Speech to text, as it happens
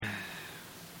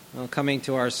Well, coming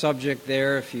to our subject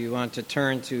there, if you want to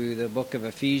turn to the book of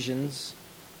Ephesians,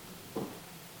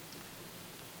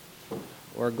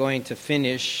 we're going to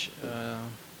finish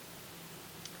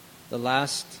the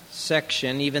last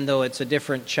section. Even though it's a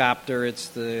different chapter, it's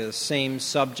the same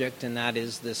subject, and that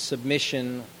is the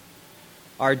submission,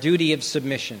 our duty of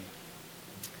submission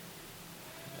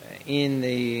in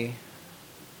the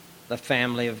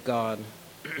family of God,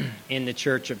 in the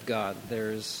church of God.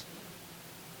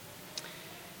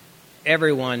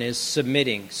 Everyone is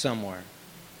submitting somewhere,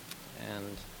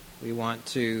 and we want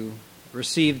to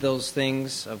receive those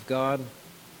things of God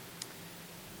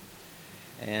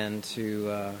and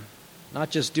to not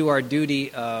just do our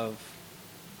duty of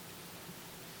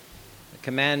the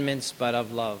commandments, but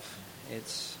of love.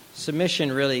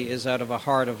 Submission really is out of a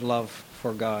heart of love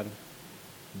for God.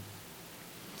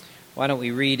 Why don't we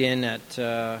read in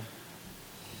at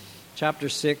chapter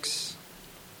 6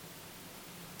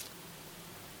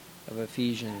 of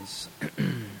Ephesians.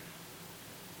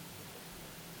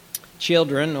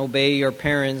 Children, obey your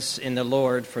parents in the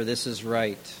Lord, for this is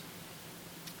right.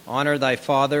 Honor thy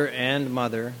father and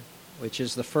mother, which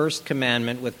is the first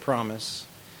commandment with promise,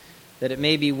 that it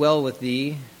may be well with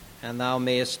thee, and thou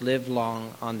mayest live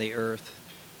long on the earth.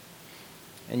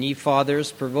 And ye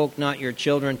fathers, provoke not your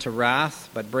children to wrath,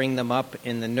 but bring them up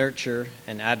in the nurture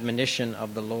and admonition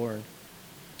of the Lord.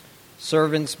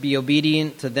 Servants, be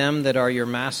obedient to them that are your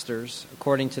masters,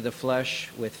 according to the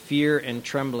flesh, with fear and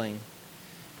trembling,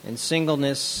 and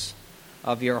singleness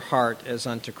of your heart as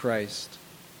unto Christ.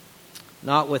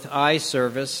 Not with eye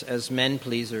service as men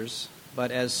pleasers,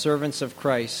 but as servants of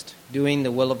Christ, doing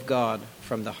the will of God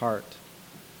from the heart.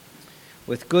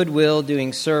 With good will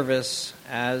doing service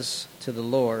as to the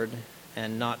Lord,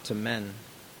 and not to men.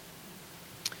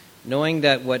 Knowing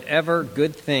that whatever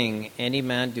good thing any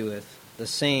man doeth, the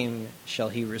same shall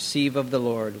he receive of the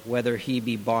Lord, whether he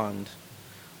be bond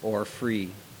or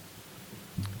free.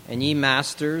 And ye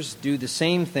masters, do the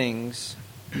same things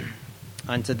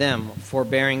unto them,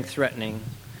 forbearing threatening,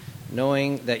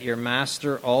 knowing that your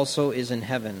master also is in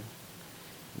heaven,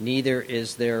 neither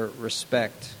is there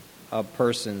respect of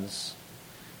persons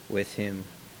with him.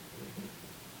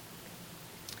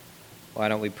 Why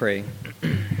don't we pray?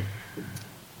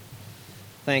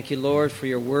 Thank you, Lord, for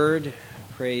your word.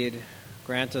 Pray you'd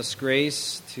grant us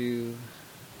grace to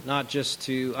not just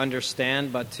to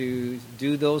understand, but to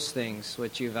do those things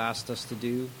which you've asked us to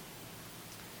do.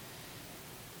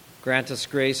 Grant us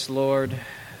grace, Lord,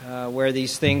 where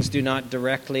these things do not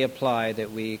directly apply,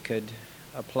 that we could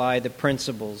apply the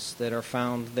principles that are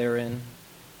found therein,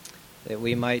 that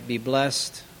we might be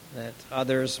blessed, that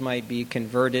others might be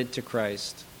converted to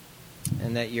Christ,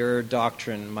 and that your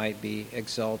doctrine might be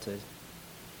exalted.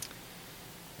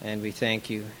 And we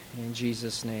thank you in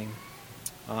Jesus' name.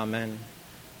 Amen.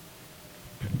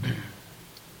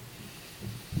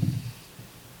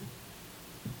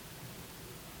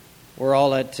 We're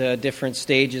all at different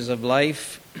stages of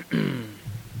life.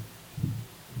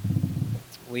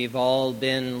 We've all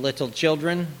been little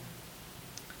children,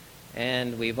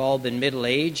 and we've all been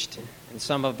middle-aged, and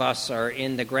some of us are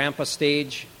in the grandpa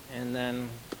stage, and then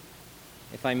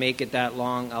if I make it that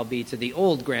long, I'll be to the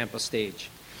old grandpa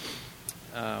stage.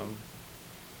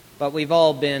 But we've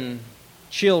all been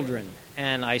children,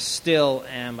 and I still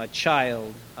am a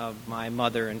child of my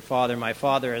mother and father. My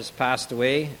father has passed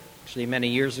away, actually many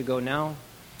years ago now,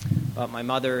 but my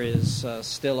mother is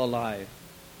still alive.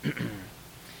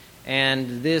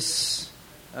 And this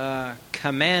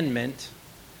commandment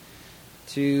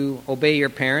to obey your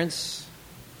parents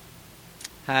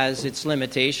has its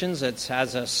limitations. It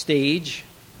has a stage.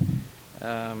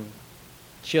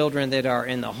 Children that are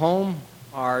in the home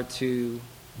are to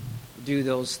do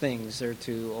those things. They're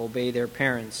to obey their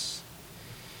parents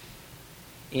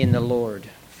in the Lord,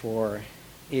 for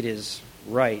it is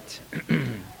right.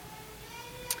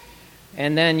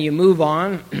 And then you move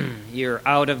on. You're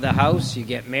out of the house. You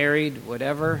get married,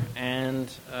 whatever. And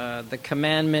the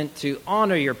commandment to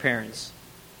honor your parents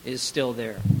is still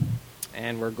there.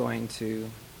 And we're going to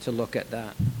look at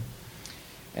that.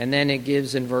 And then it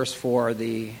gives in verse 4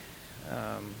 the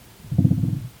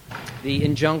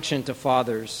injunction to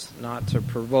fathers not to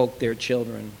provoke their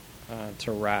children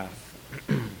to wrath.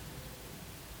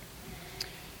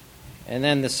 And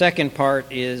then the second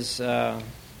part is of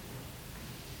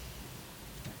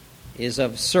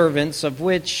servants, of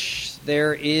which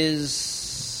there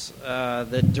is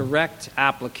the direct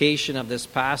application of this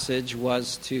passage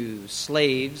was to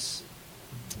slaves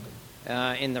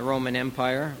in the Roman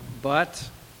Empire, but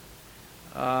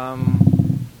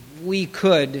we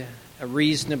could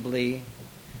reasonably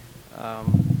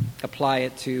apply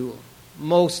it to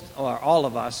most or all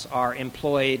of us are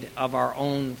employed of our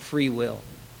own free will.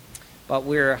 But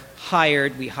we're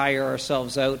hired, we hire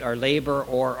ourselves out, our labor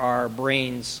or our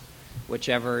brains,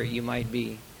 whichever you might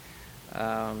be,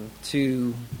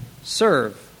 to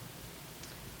serve.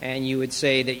 And you would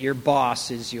say that your boss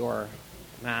is your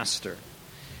master.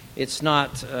 It's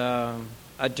not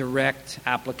a direct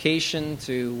application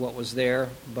to what was there,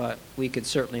 but we could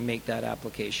certainly make that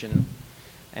application,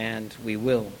 and we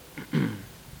will.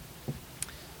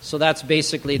 So that's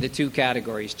basically the two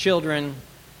categories, children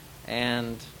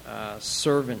and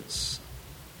servants.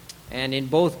 And in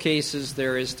both cases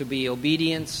there is to be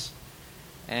obedience,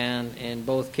 and in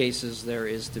both cases there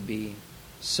is to be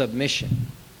submission.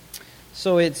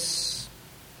 So it's,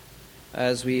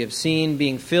 as we have seen,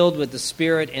 being filled with the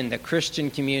Spirit in the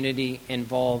Christian community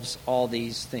involves all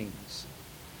these things.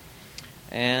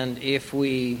 And if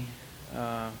we,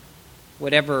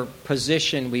 whatever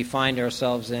position we find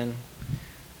ourselves in,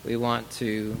 we want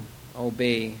to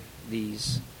obey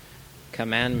these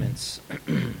commandments.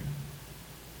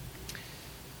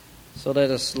 So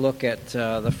let us look at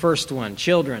the first one.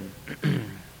 Children,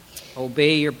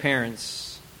 obey your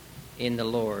parents in the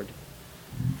Lord,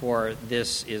 for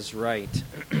this is right.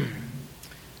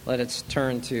 Let us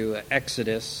turn to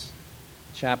Exodus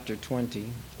chapter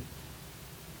 20.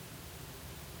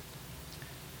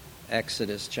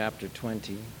 Exodus chapter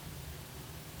 20.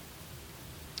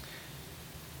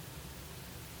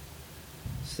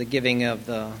 It's the giving of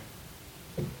the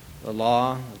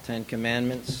law, the Ten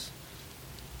Commandments.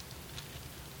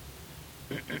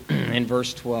 In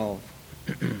verse 12.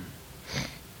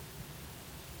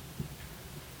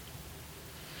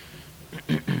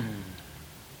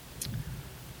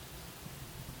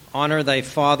 Honor thy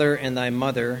father and thy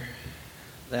mother,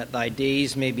 that thy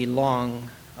days may be long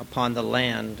upon the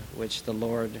land which the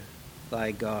Lord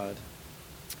thy God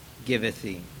giveth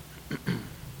thee.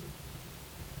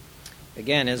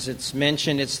 Again, as it's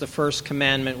mentioned, it's the first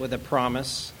commandment with a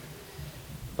promise,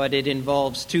 but it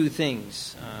involves two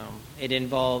things. It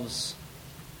involves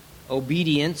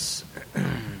obedience,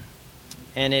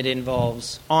 and it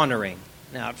involves honoring.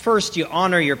 Now, at first, you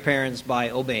honor your parents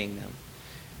by obeying them,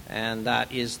 and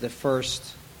that is the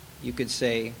first, you could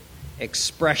say,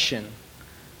 expression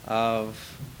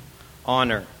of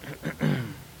honor.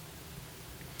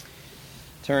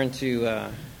 Turn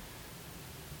to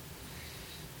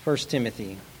 1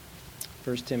 Timothy.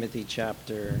 1 Timothy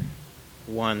chapter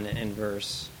 1 and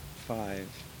verse 5.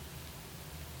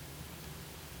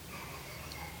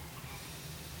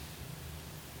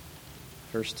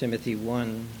 1 Timothy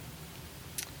 1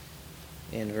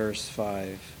 in verse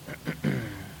 5.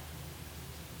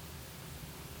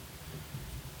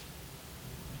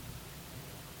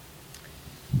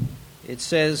 It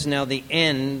says, "Now the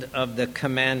end of the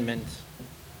commandment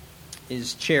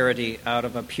is charity out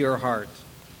of a pure heart,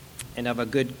 and of a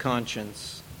good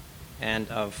conscience, and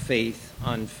of faith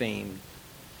unfeigned."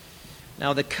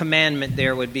 Now the commandment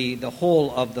there would be the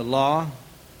whole of the law,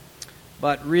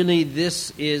 but really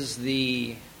this is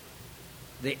the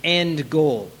end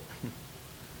goal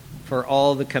for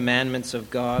all the commandments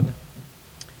of God,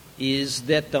 is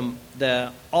that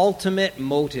the ultimate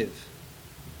motive,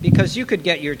 because you could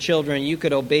get your children, you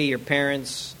could obey your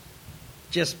parents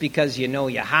just because you know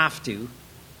you have to,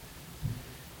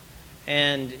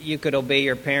 and you could obey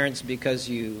your parents because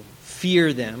you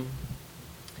fear them,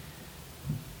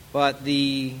 but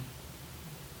the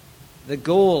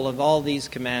goal of all these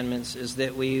commandments is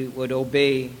that we would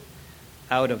obey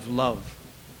out of love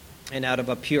and out of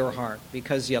a pure heart,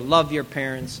 because you love your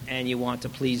parents and you want to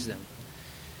please them.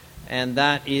 And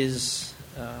that is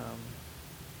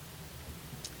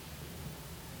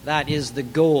the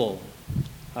goal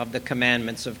of the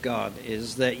commandments of God,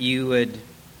 is that you would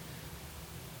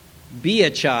be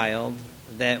a child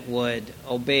that would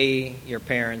obey your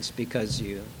parents because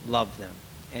you love them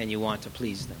and you want to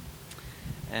please them.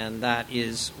 And that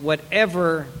is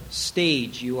whatever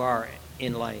stage you are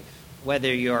in life,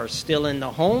 whether you are still in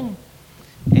the home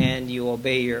and you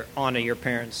honor your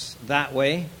parents that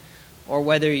way, or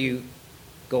whether you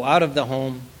go out of the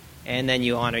home and then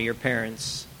you honor your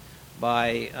parents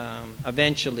by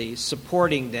eventually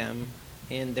supporting them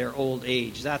in their old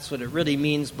age. That's what it really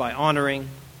means by honoring,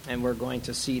 and we're going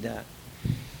to see that.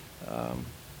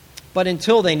 But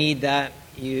until they need that,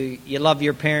 you love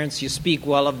your parents, you speak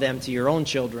well of them to your own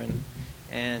children,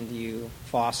 and you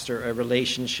foster a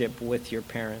relationship with your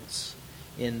parents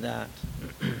in that.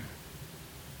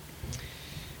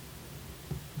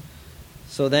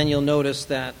 So then you'll notice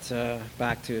that,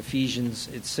 back to Ephesians,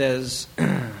 it says,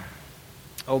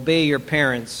 obey your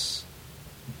parents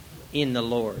in the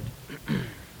Lord.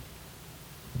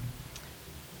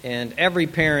 And every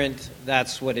parent,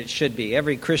 that's what it should be.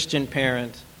 Every Christian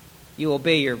parent, you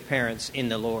obey your parents in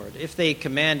the Lord. If they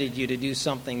commanded you to do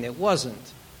something that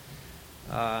wasn't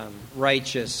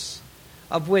righteous,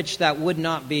 of which that would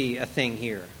not be a thing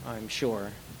here, I'm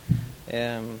sure,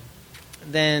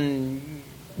 then,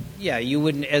 yeah, you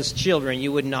wouldn't, as children,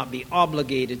 you would not be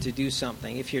obligated to do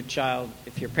something. If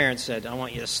your parents said, I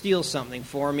want you to steal something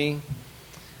for me,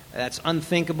 that's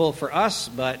unthinkable for us,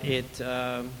 but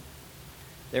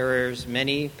there's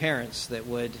many parents that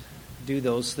would do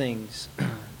those things.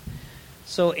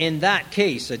 So in that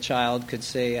case, a child could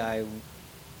say,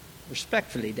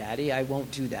 respectfully, Daddy, I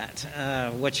won't do that,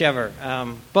 whichever.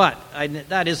 But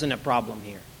that isn't a problem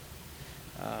here.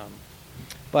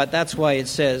 But that's why it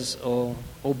says,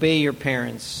 obey your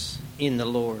parents in the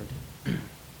Lord,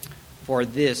 for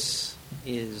this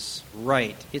is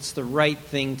right. It's the right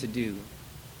thing to do.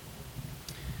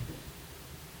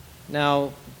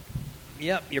 Now,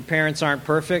 yep, your parents aren't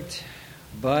perfect,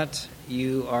 but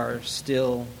you are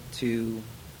still to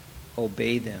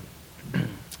obey them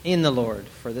in the Lord,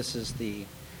 for this is the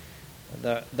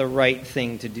right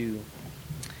thing to do.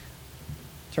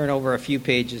 Turn over a few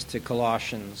pages to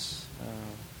Colossians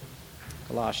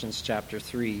chapter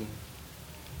 3.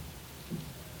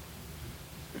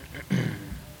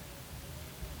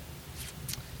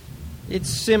 It's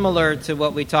similar to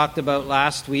what we talked about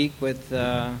last week with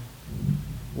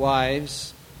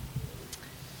wives.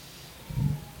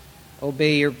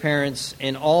 Obey your parents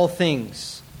in all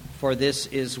things, for this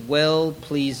is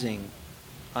well-pleasing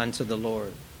unto the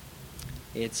Lord.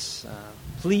 It's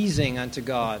pleasing unto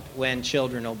God when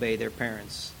children obey their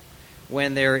parents,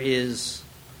 when there is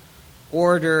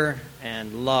order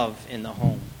and love in the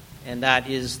home. And that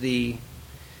is the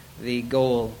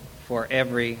goal for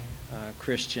every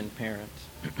Christian parent.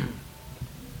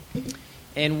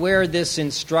 And where this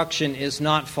instruction is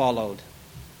not followed,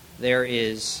 there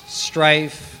is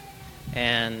strife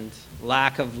and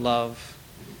lack of love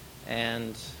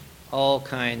and all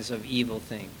kinds of evil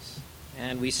things.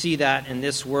 And we see that in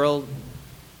this world.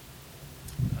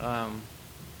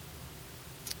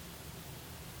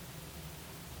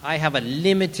 I have a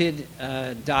limited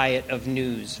diet of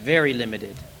news, very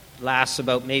limited. Lasts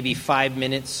about maybe 5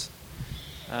 minutes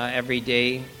every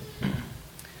day.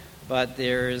 But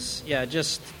there's,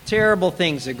 just terrible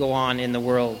things that go on in the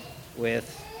world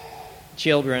with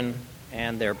children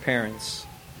and their parents.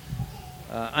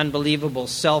 Unbelievable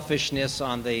selfishness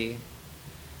on the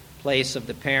place of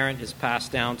the parent is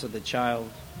passed down to the child.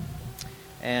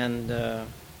 And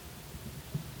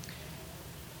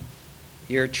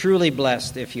you're truly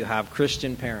blessed if you have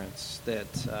Christian parents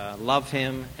that love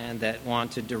Him and that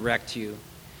want to direct you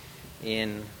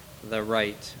in the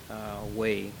right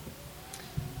way.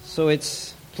 So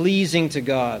it's pleasing to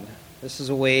God. This is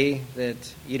a way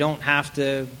that you don't have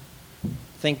to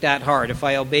think that hard. If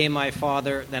I obey my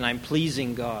Father, then I'm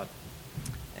pleasing God.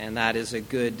 And that is a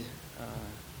good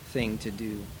thing to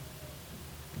do.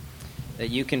 That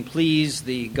you can please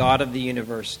the God of the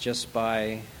universe just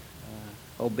by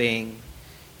obeying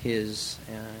His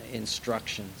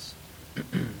instructions.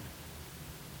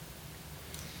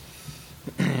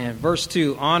 Verse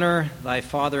 2, honor thy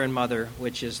father and mother,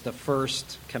 which is the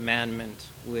first commandment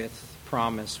with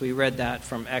promise. We read that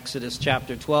from Exodus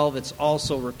chapter 12. It's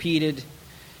also repeated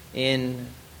in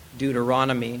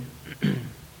Deuteronomy.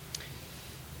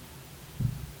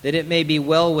 That it may be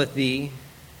well with thee,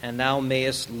 and thou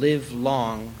mayest live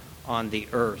long on the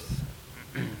earth.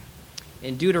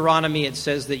 In Deuteronomy it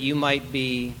says that you might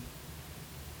be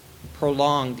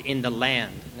prolonged in the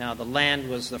land. Now the land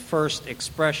was the first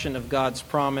expression of God's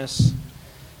promise,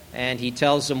 and He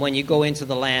tells them when you go into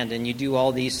the land and you do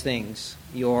all these things,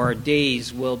 your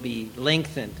days will be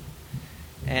lengthened.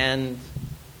 And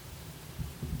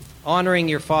honoring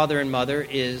your father and mother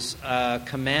is a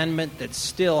commandment that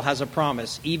still has a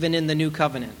promise, even in the new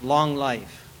covenant, long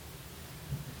life,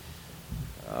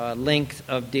 length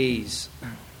of days.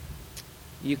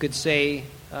 You could say,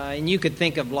 and you could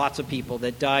think of lots of people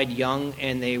that died young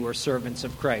and they were servants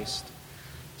of Christ.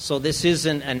 So this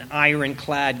isn't an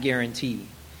ironclad guarantee,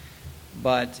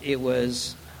 but it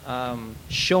was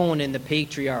shown in the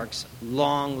patriarchs'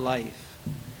 long life,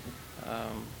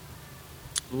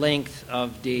 length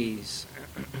of days.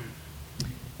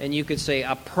 And you could say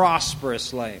a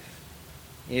prosperous life.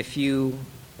 If you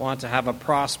want to have a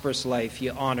prosperous life,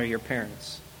 you honor your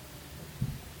parents.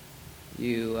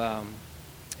 You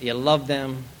love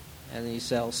them, and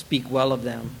you speak well of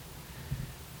them.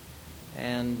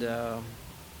 And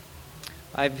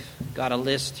I've got a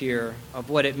list here of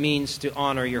what it means to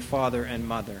honor your father and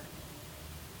mother.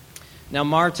 Now,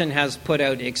 Martin has put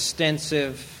out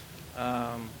extensive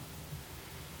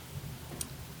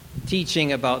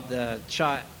teaching about the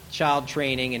child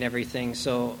training and everything,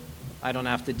 so I don't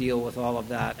have to deal with all of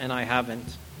that, and I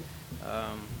haven't.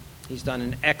 He's done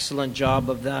an excellent job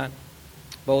of that,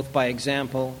 both by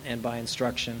example and by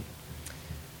instruction.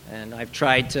 And I've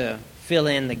tried to fill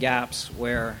in the gaps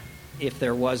where, if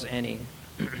there was any.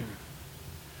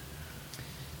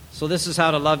 So this is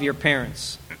how to love your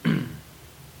parents.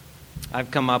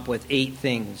 I've come up with 8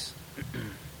 things.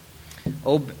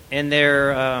 And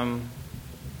they're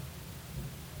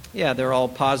all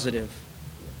positive.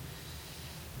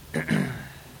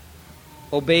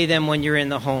 Obey them when you're in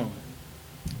the home.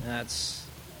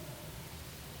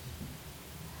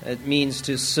 It means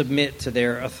to submit to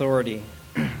their authority.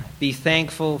 Be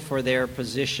thankful for their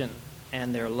position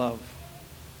and their love.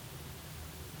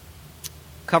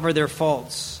 Cover their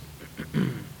faults.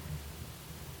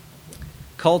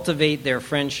 Cultivate their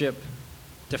friendship.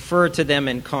 Defer to them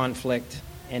in conflict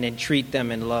and entreat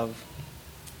them in love.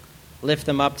 Lift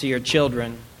them up to your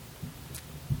children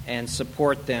and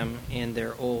support them in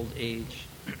their old age.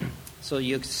 So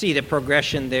you see the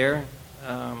progression there.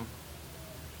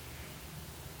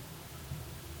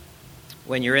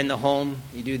 When you're in the home,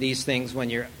 you do these things. When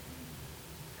you're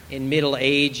in middle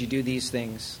age, you do these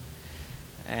things.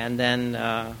 And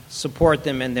then support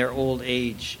them in their old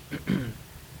age.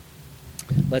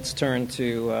 Let's turn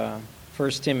to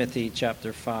 1 Timothy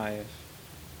chapter 5.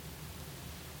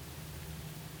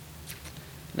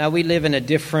 Now we live in a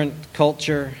different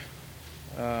culture,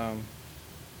 a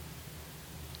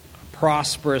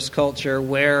prosperous culture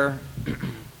where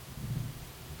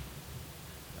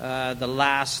the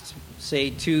last,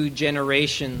 say, 2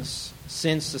 generations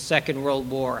since the Second World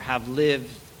War have lived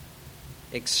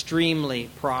extremely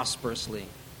prosperously,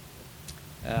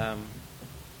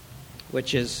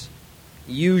 which is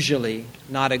usually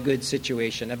not a good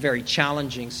situation, a very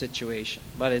challenging situation,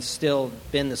 but it's still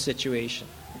been the situation.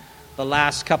 The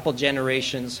last couple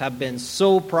generations have been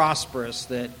so prosperous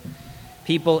that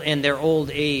people in their old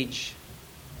age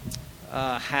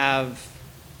have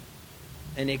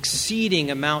an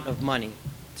exceeding amount of money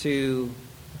to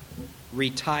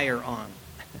retire on.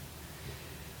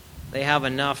 They have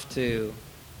enough to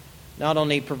not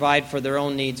only provide for their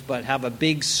own needs, but have a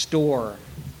big store.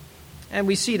 And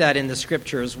we see that in the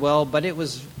Scripture as well, but it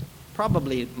was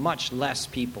probably much less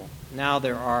people. Now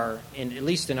there are, at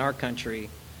least in our country,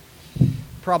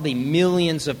 probably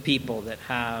millions of people that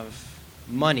have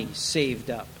money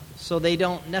saved up. So they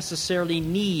don't necessarily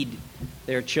need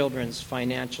their children's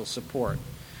financial support.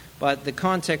 But the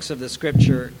context of the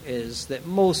Scripture is that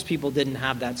most people didn't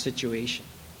have that situation.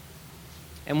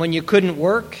 And when you couldn't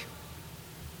work,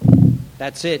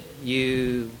 that's it.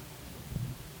 You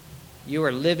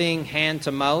were living hand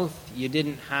to mouth. You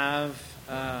didn't have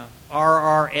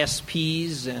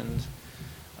RRSPs and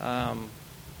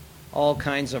all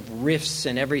kinds of RIFs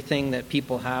and everything that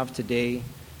people have today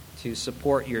to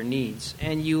support your needs.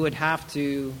 And you would have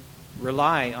to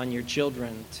rely on your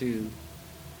children to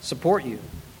support you.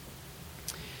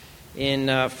 In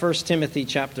 1 Timothy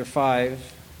chapter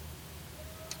 5,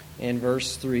 in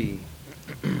verse 3,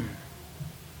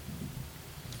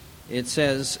 it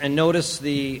says, and notice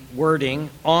the wording,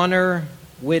 honor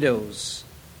widows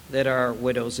that are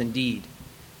widows indeed.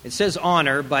 It says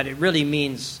honor, but it really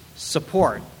means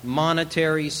support,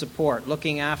 monetary support,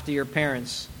 looking after your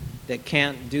parents that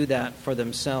can't do that for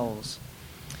themselves.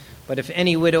 But if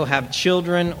any widow have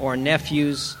children or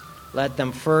nephews, let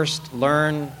them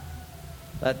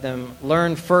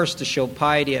learn first to show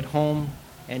piety at home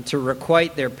and to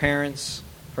requite their parents,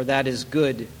 for that is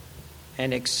good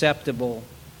and acceptable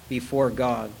before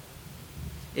God.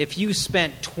 If you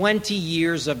spent 20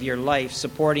 years of your life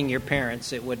supporting your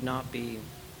parents, it would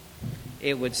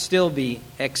still be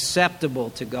acceptable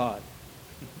to God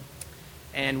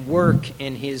and work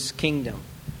in His kingdom.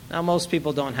 Now, most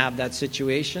people don't have that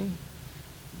situation,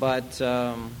 but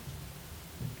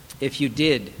if you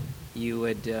did, you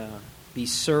would be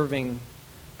serving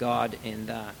God in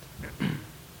that.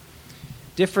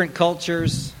 Different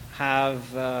cultures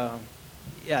have,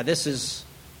 this is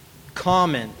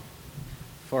common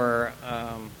for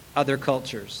other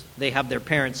cultures. They have their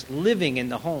parents living in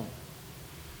the home.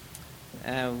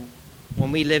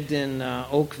 When we lived in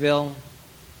Oakville,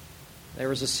 there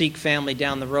was a Sikh family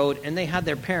down the road, and they had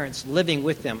their parents living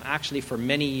with them actually for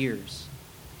many years.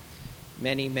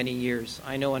 Many, many years.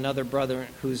 I know another brother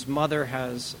whose mother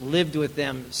has lived with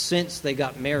them since they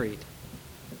got married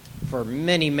for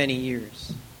many, many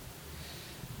years.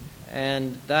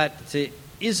 And that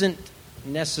isn't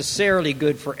necessarily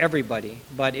good for everybody,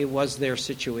 but it was their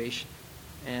situation,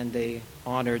 and they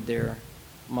honored their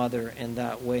mother in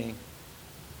that way.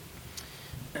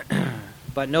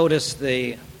 But notice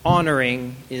the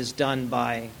honoring is done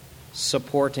by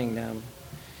supporting them.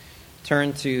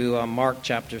 Turn to Mark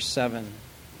chapter 7.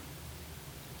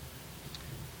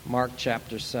 Mark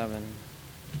chapter 7.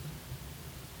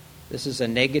 This is a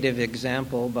negative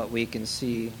example, but we can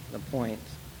see the point.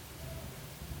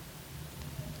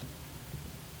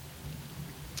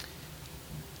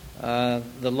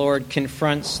 The Lord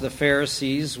confronts the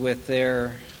Pharisees with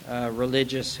their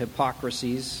religious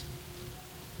hypocrisies.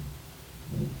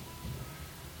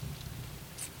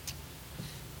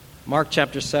 Mark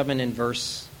chapter 7 and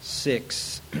verse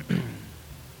 6.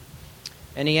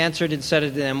 And he answered and said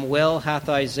unto them, Well hath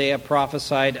Isaiah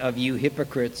prophesied of you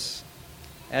hypocrites,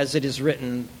 as it is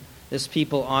written, This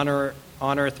people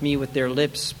honoreth me with their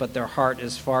lips, but their heart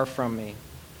is far from me.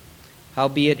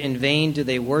 Howbeit in vain do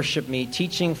they worship me,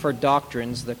 teaching for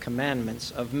doctrines the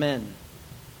commandments of men.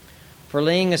 For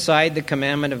laying aside the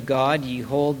commandment of God, ye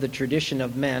hold the tradition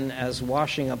of men, as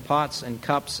washing of pots and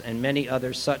cups and many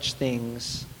other such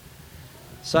things.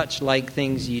 Such like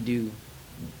things ye do.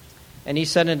 And he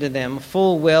said unto them,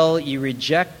 Full well ye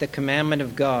reject the commandment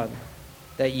of God,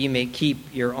 that ye may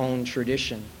keep your own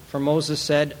tradition. For Moses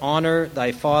said, Honor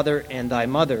thy father and thy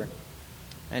mother,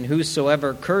 and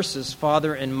whosoever curses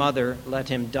father and mother, let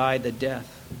him die the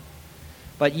death.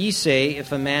 But ye say,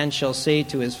 If a man shall say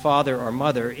to his father or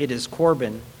mother, It is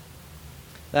Corban,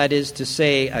 that is to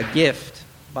say, a gift,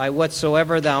 by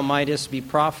whatsoever thou mightest be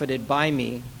profited by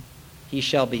me, he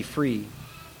shall be free.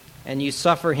 And you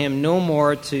suffer him no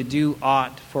more to do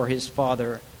aught for his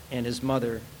father and his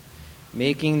mother,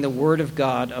 making the word of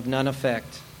God of none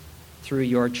effect through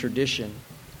your tradition,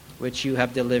 which you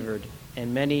have delivered,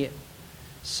 and many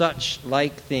such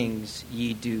like things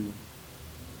ye do.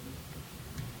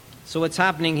 So what's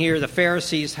happening here, the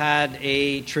Pharisees had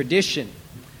a tradition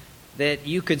that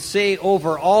you could say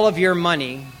over all of your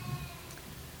money,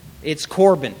 it's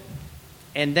Corban.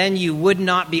 And then you would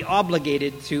not be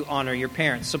obligated to honor your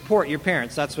parents, support your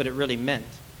parents. That's what it really meant.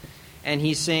 And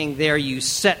he's saying there, you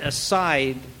set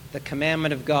aside the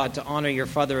commandment of God to honor your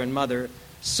father and mother,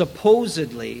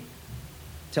 supposedly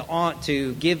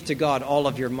to give to God all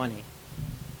of your money.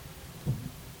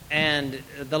 And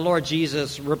the Lord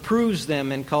Jesus reproves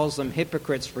them and calls them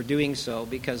hypocrites for doing so,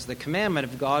 because the commandment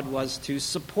of God was to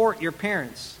support your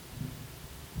parents.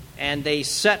 And they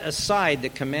set aside the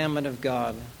commandment of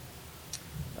God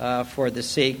for the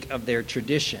sake of their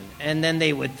tradition. And then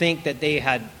they would think that they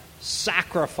had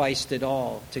sacrificed it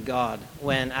all to God,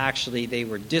 when actually they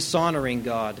were dishonoring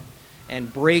God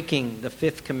and breaking the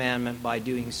fifth commandment by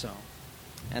doing so.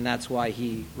 And that's why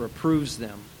he reproves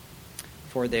them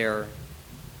for their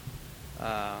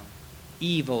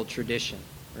evil tradition,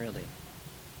 really.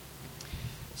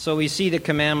 So we see the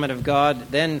commandment of God.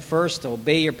 Then first,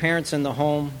 obey your parents in the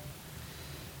home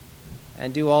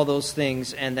and do all those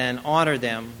things, and then honor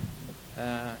them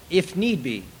if need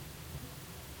be,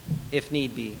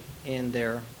 in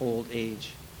their old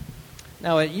age.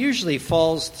 Now, it usually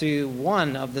falls to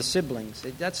one of the siblings.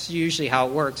 That's usually how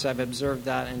it works. I've observed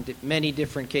that in many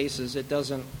different cases. It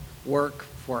doesn't work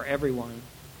for everyone.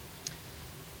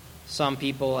 Some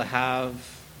people have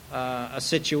a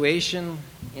situation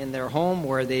in their home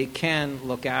where they can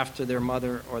look after their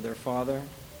mother or their father.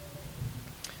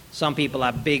 Some people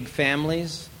have big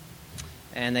families,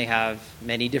 and they have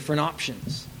many different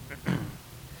options.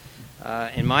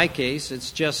 In my case,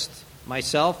 it's just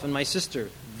myself and my sister.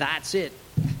 That's it.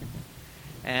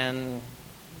 And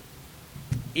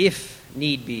if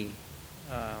need be,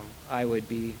 I would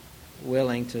be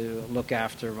willing to look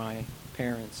after my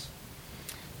parents.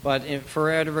 But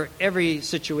every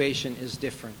situation is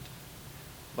different.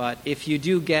 But if you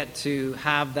do get to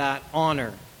have that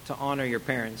honor, to honor your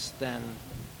parents, then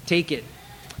take it.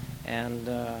 And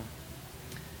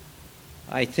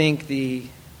I think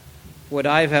what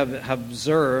I have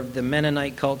observed, the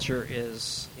Mennonite culture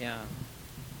is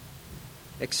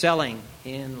excelling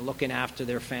in looking after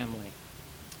their family,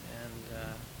 and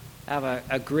have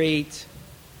a great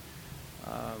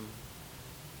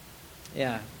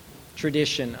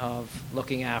tradition of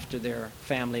looking after their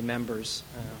family members,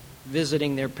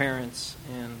 visiting their parents,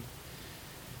 and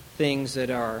things that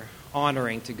are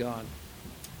honoring to God.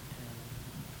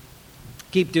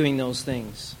 Keep doing those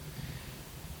things.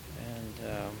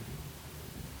 And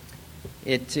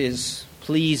it is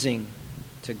pleasing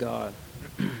to God.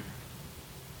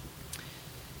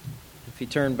 If you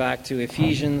turn back to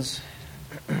Ephesians,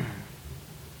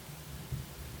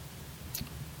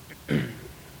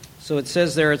 so it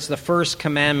says there it's the first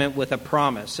commandment with a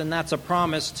promise, and that's a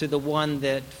promise to the one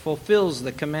that fulfills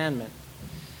the commandment.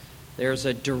 There's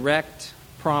a direct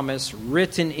promise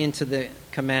written into the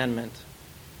commandment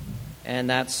And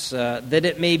that's that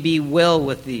it may be well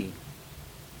with thee.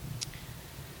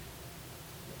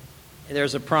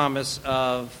 There's a promise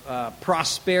of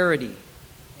prosperity,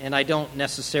 and I don't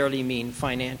necessarily mean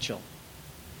financial.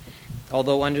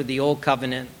 Although under the Old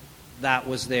Covenant, that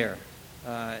was there.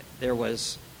 There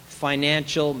was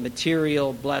financial,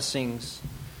 material blessings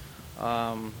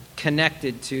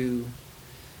connected to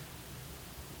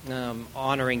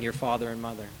honoring your father and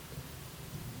mother.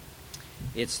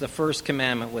 It's the first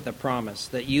commandment with a promise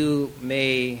that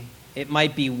it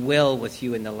might be well with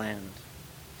you in the land,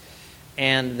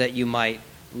 and that you might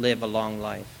live a long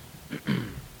life.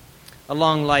 A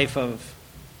long life of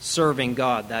serving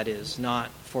God, that is, not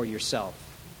for yourself.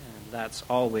 And that's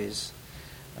always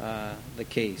the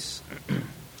case.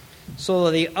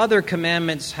 So the other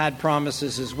commandments had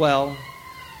promises as well,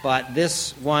 but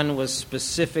this one was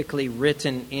specifically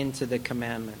written into the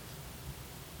commandment.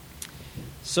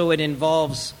 So it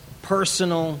involves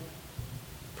personal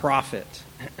profit.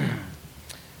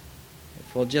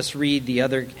 If we'll just read the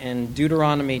other in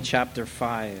Deuteronomy chapter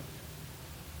 5.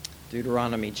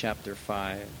 Deuteronomy chapter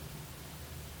 5.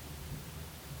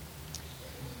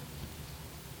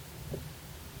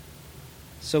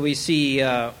 So we see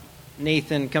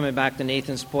Nathan, coming back to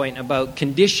Nathan's point about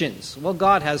conditions. Well,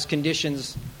 God has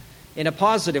conditions in a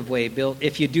positive way built.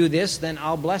 If you do this, then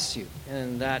I'll bless you.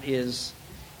 And that is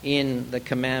in the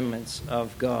commandments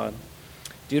of God.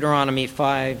 Deuteronomy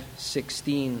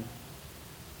 5:16.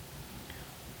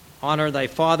 Honor thy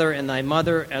father and thy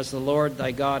mother as the Lord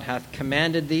thy God hath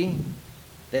commanded thee,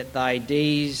 that thy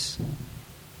days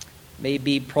may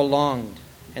be prolonged,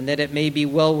 and that it may be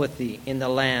well with thee in the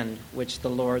land which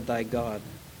the Lord thy God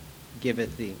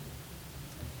giveth thee.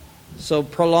 So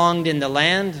prolonged in the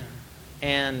land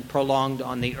and prolonged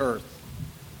on the earth,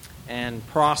 and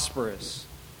prosperous.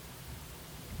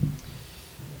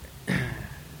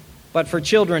 But for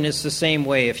children, it's the same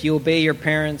way. If you obey your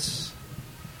parents,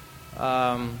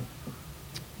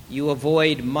 you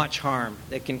avoid much harm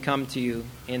that can come to you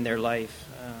in their life.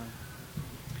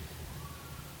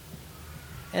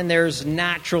 And there's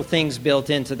natural things built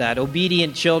into that.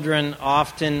 Obedient children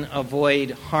often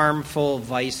avoid harmful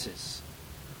vices.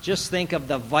 Just think of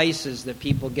the vices that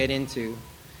people get into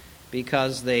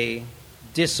because they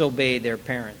disobey their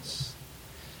parents.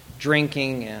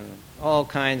 Drinking and all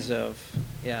kinds of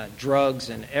drugs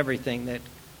and everything that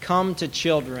come to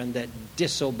children that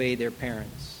disobey their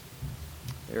parents.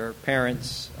 Their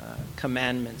parents'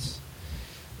 commandments.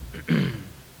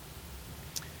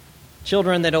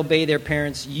 Children that obey their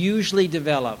parents usually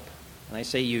develop, and I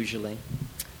say usually,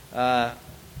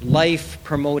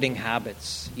 life-promoting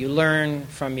habits. You learn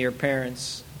from your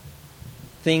parents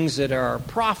things that are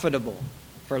profitable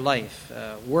for life.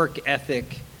 Work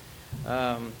ethic,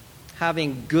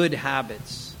 having good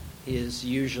habits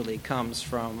usually comes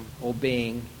from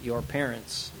obeying your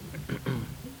parents.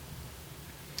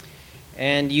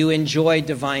 And you enjoy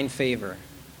divine favor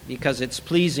because it's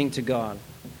pleasing to God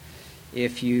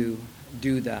if you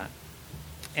do that.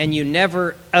 And you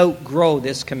never outgrow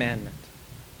this commandment.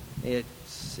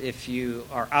 If you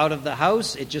are out of the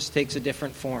house, it just takes a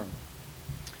different form.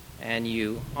 And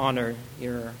you honor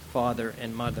your father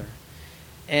and mother.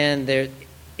 And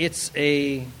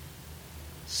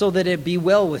so that it be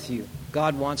well with you.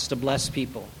 God wants to bless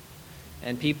people.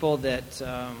 And people that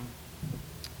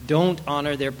don't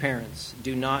honor their parents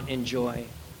do not enjoy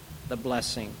the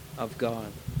blessing of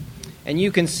God. And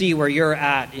you can see where you're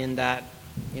at in that,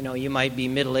 you might be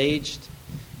middle-aged,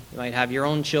 you might have your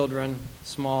own children,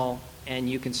 small, and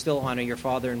you can still honor your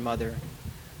father and mother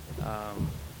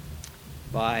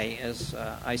by, as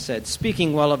I said,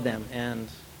 speaking well of them and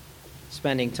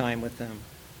spending time with them.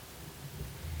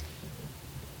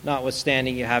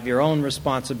 Notwithstanding, you have your own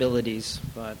responsibilities,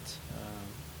 but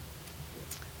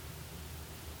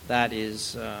that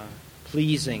is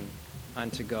pleasing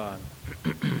unto God.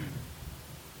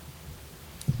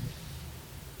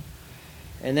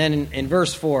 And then in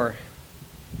verse 4,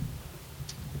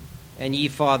 and ye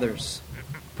fathers,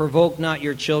 provoke not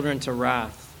your children to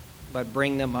wrath, but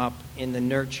bring them up in the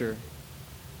nurture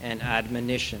and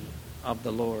admonition of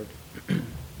the Lord.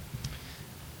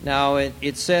 Now,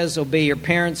 it says, obey your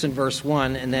parents in verse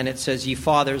 1, and then it says, ye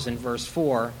fathers in verse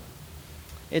 4.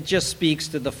 It just speaks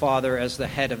to the father as the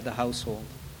head of the household.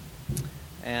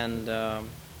 And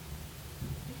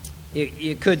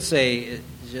you could say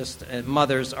just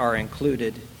mothers are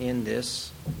included in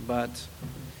this, but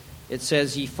it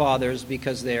says ye fathers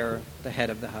because they're the head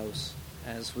of the house,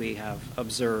 as we have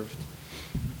observed.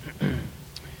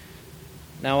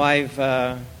 Now I've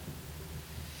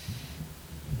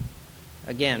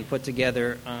again put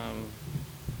together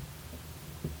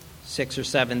 6 or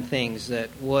 7 things that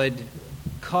would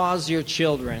cause your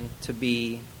children to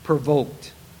be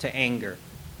provoked to anger.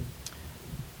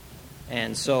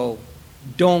 And so,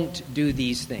 don't do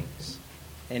these things.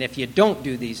 And if you don't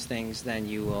do these things, then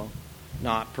you will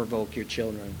not provoke your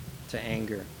children to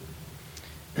anger.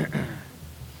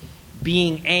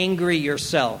 Being angry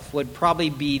yourself would probably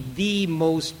be the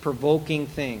most provoking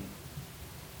thing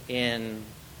in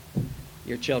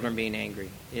your children being angry,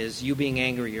 is you being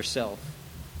angry yourself,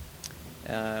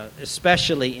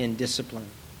 especially in discipline.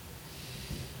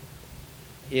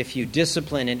 If you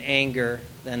discipline in anger,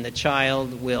 then the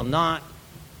child will not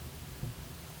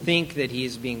think that he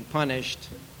is being punished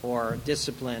or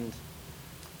disciplined.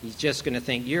 He's just going to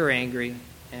think you're angry,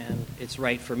 and it's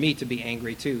right for me to be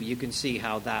angry too. You can see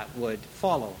how that would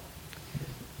follow.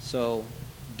 So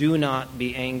do not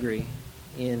be angry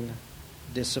in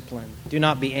discipline. Do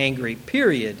not be angry,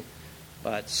 period,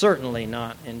 but certainly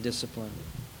not in discipline.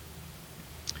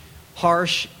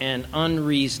 Harsh and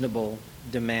unreasonable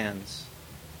demands.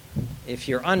 If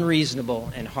you're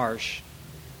unreasonable and harsh,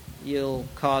 you'll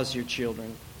cause your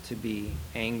children to be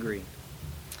angry.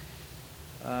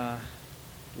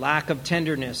 Lack of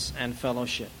tenderness and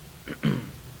fellowship.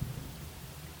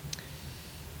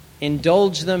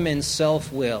 Indulge them in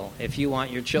self-will. If you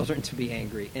want your children to be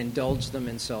angry, indulge them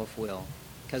in self-will.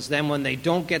 Because then when they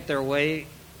don't get their way,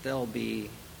 they'll be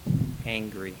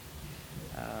angry.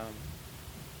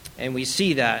 And we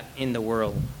see that in the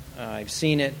world. I've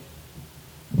seen it.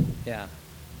 Yeah.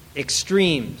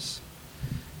 Extremes.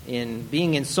 In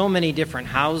being in so many different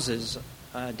houses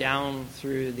down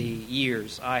through the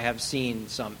years, I have seen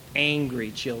some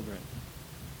angry children.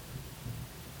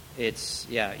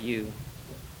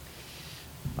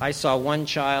 I saw one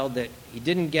child that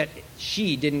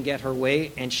she didn't get her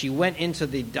way, and she went into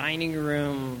the dining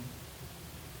room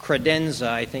credenza,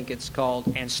 I think it's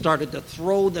called, and started to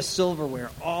throw the silverware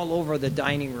all over the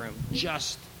dining room.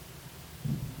 Just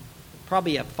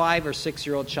probably a 5 or 6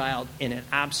 year old child in an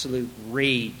absolute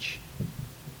rage.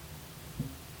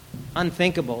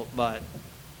 Unthinkable, but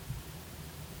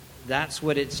that's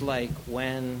what it's like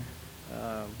when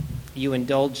you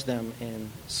indulge them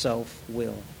in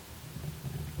self-will.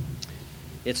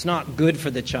 It's not good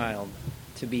for the child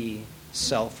to be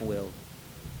self-willed.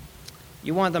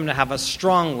 You want them to have a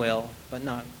strong will, but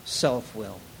not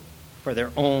self-will for their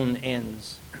own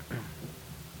ends.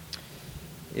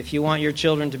 If you want your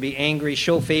children to be angry,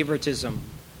 show favoritism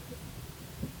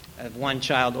of one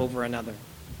child over another.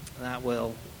 That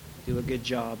will do a good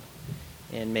job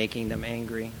in making them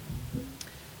angry.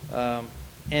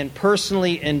 And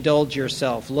personally indulge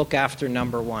yourself. Look after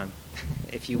number one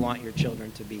if you want your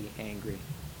children to be angry.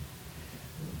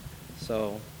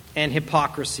 And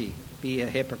hypocrisy. Be a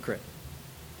hypocrite.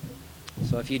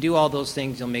 So if you do all those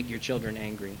things, you'll make your children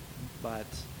angry. But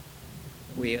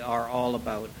we are all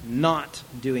about not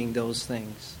doing those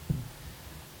things.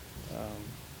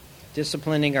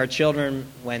 Disciplining our children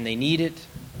when they need it.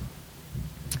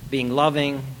 Being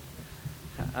loving.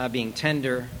 Being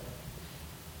tender.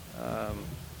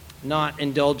 Not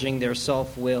indulging their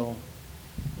self-will.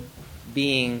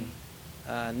 Being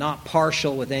not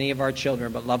partial with any of our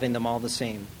children, but loving them all the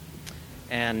same.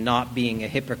 And not being a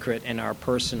hypocrite in our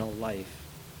personal life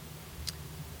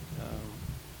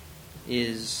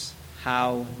is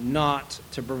how not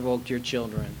to provoke your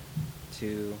children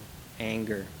to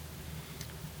anger.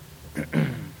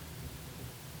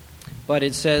 But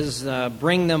it says,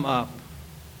 bring them up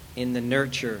in the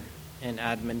nurture and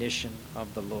admonition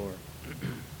of the Lord.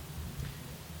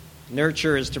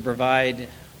 Nurture is to provide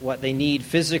what they need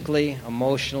physically,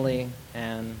 emotionally,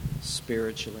 and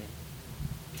spiritually.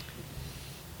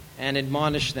 And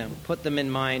admonish them, put them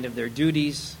in mind of their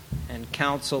duties, and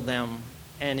counsel them,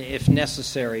 and if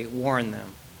necessary, warn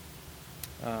them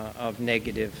of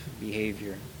negative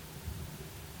behavior.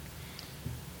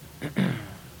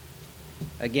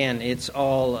 Again, it's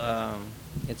all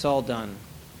done.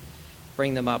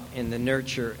 Bring them up in the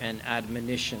nurture and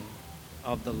admonition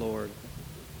of the Lord.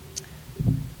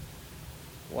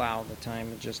 Wow, the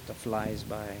time just flies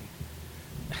by.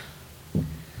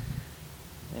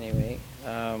 Anyway,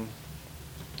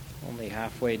 only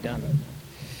halfway done.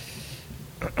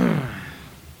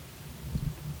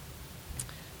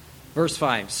 Verse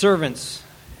 5, servants,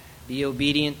 be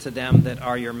obedient to them that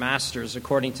are your masters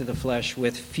according to the flesh,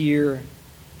 with fear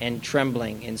and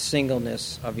trembling in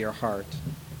singleness of your heart,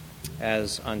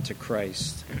 as unto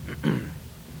Christ.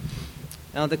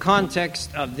 Now, the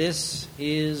context of this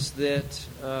is that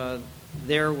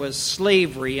there was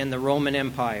slavery in the Roman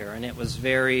Empire, and it was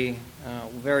very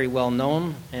well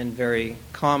known and very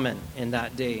common in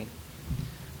that day.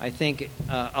 I think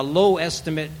a low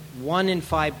estimate, 1 in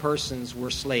 5 persons were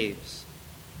slaves.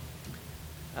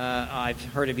 I've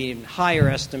heard of an even higher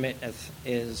estimate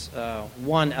is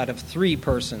 1 out of 3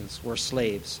 persons were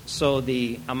slaves. So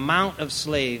the amount of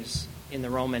slaves in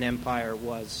the Roman Empire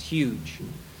was huge.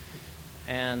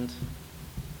 And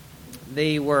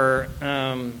they were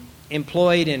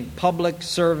employed in public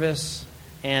service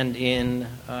and in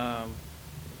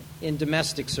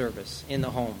domestic service in the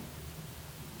home.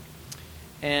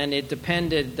 And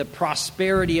the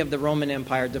prosperity of the Roman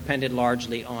Empire depended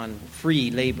largely on free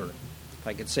labor. If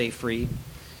I could say free.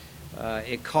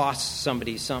 It costs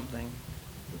somebody something.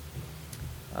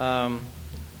 And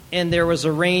there was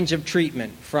a range of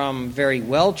treatment from very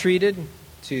well treated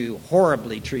to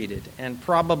horribly treated. And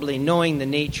probably knowing the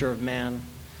nature of man,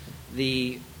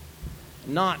 the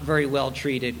not very well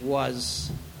treated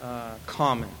was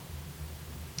common.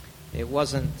 It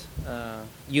wasn't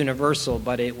universal,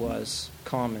 but it was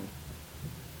common.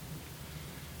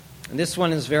 And this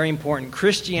one is very important.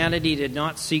 Christianity did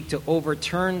not seek to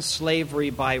overturn slavery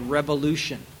by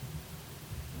revolution,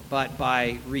 but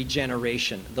by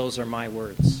regeneration. Those are my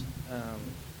words.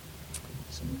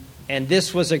 And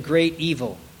this was a great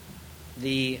evil,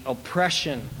 the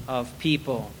oppression of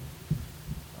people.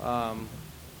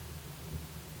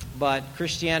 But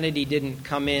Christianity didn't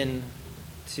come in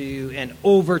and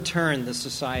overturn the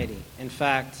society. In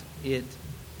fact, it,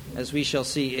 as we shall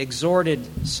see,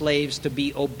 exhorted slaves to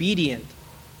be obedient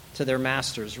to their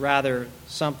masters, rather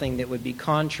something that would be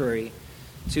contrary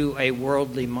to a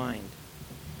worldly mind.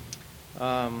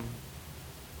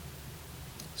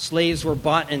 Slaves were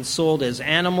bought and sold as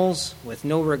animals with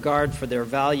no regard for their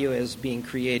value as being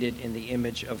created in the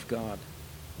image of God.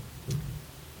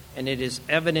 And it is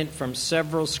evident from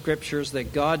several scriptures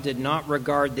that God did not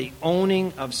regard the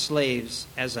owning of slaves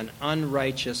as an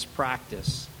unrighteous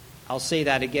practice. I'll say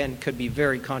that again, could be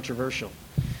very controversial.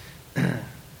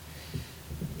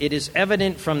 It is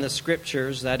evident from the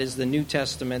scriptures, that is the New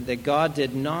Testament, that God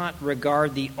did not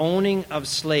regard the owning of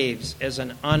slaves as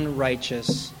an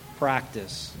unrighteous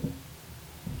practice.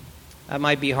 That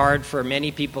might be hard for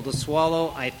many people to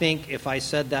swallow. I think if I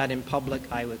said that in public,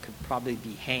 could probably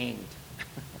be hanged.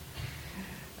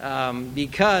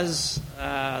 Because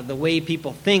the way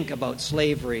people think about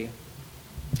slavery.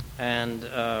 And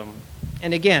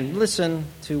again, listen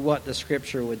to what the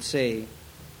scripture would say.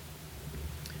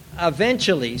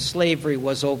 Eventually, slavery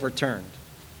was overturned.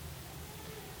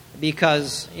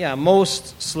 Because,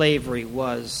 most slavery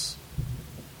was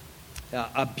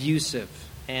abusive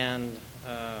and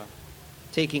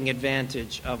taking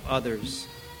advantage of others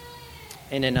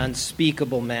in an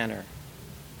unspeakable manner.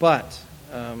 But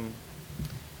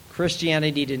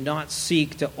Christianity did not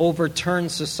seek to overturn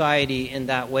society in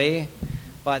that way,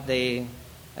 but they,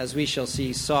 as we shall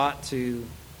see, sought to,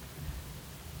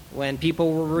 when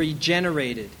people were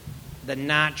regenerated, the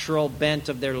natural bent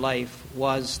of their life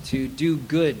was to do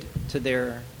good to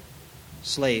their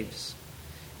slaves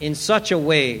in such a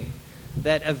way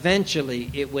that eventually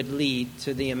it would lead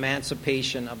to the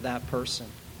emancipation of that person,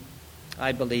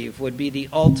 I believe, would be the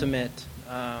ultimate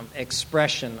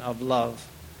expression of love.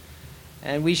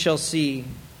 And we shall see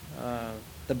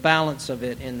the balance of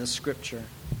it in the Scripture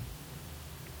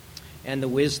and the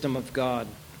wisdom of God.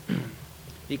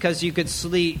 Because you could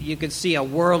see a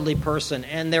worldly person,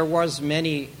 and there was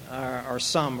many or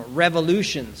some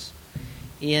revolutions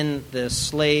in the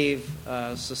slave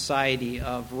society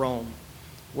of Rome,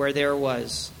 where there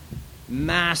was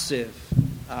massive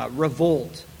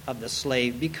revolt of the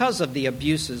slave because of the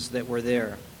abuses that were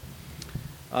there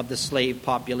of the slave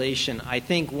population. I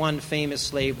think one famous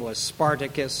slave was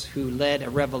Spartacus, who led a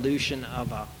revolution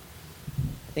of I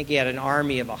think he had an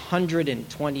army of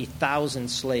 120,000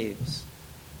 slaves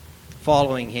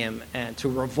following him and to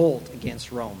revolt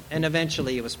against Rome. And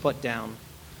eventually it was put down.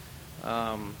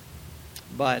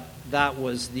 But that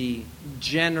was the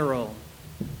general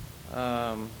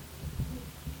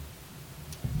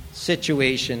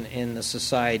situation in the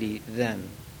society then.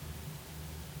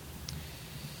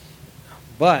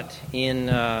 But in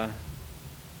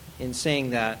saying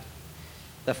that,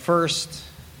 the first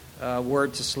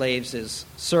word to slaves is,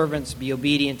 "Servants, be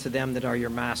obedient to them that are your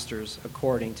masters,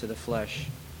 according to the flesh,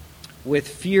 with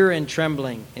fear and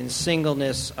trembling, in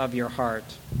singleness of your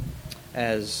heart,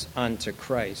 as unto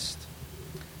Christ."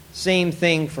 Same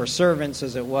thing for servants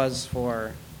as it was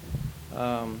for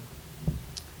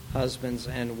husbands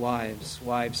and wives.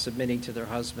 Wives submitting to their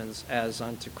husbands as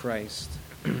unto Christ.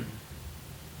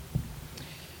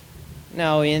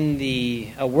 Now, in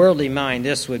a worldly mind,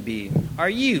 this would be, are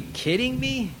you kidding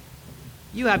me?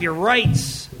 You have your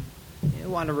rights. You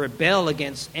want to rebel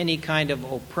against any kind of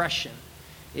oppression.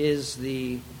 is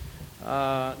the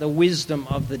wisdom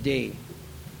of the day.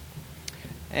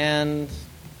 And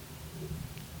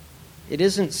it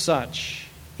isn't such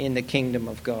in the kingdom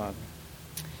of God.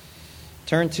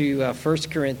 Turn to 1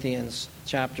 Corinthians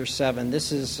chapter 7.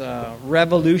 This is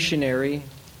revolutionary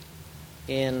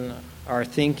in our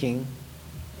thinking,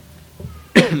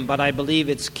 but I believe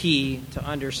it's key to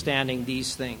understanding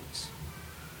these things.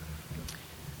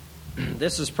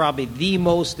 This is probably the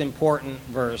most important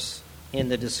verse in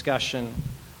the discussion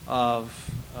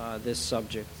of this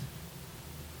subject.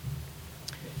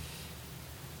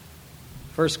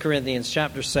 1 Corinthians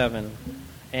chapter 7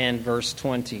 and verse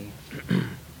 20.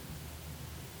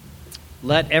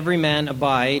 Let every man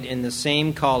abide in the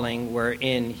same calling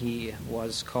wherein he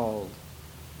was called.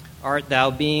 Art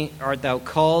thou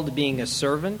called being a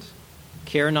servant?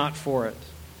 Care not for it.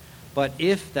 But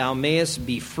if thou mayest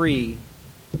be free,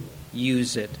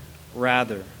 use it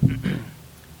rather.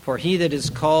 For he that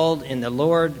is called in the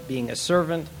Lord being a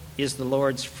servant is the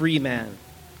Lord's free man.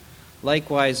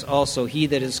 Likewise also he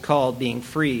that is called being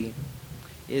free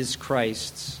is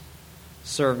Christ's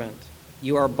servant.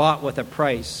 You are bought with a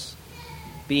price.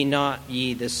 Be not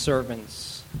ye the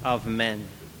servants of men.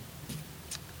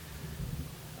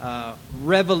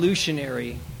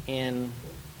 Revolutionary in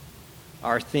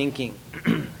our thinking.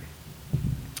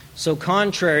 So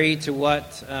contrary to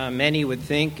what many would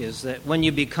think is that when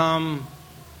you become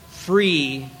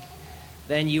free,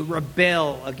 then you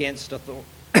rebel against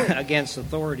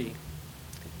authority.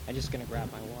 I'm just going to grab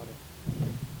my water.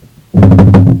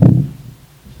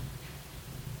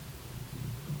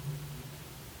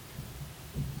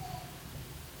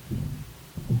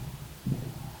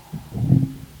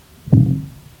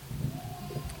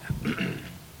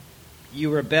 You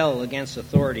rebel against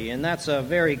authority, and that's a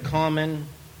very common.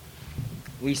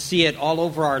 We see it all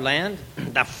over our land,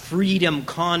 the freedom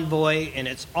convoy, and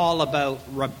it's all about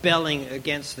rebelling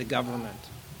against the government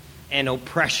and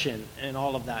oppression and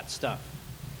all of that stuff.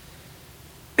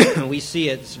 We see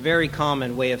it's a very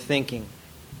common way of thinking.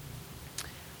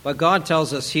 But God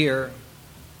tells us here,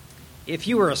 if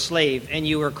you were a slave and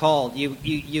you were called,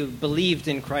 you believed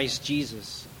in Christ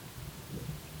Jesus,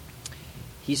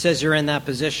 He says you're in that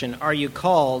position. Are you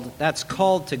called? That's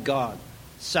called to God.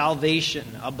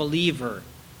 Salvation, a believer,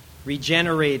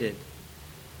 regenerated.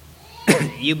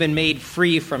 You've been made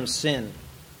free from sin.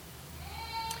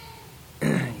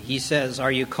 He says,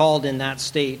 are you called in that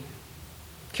state?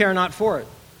 Care not for it.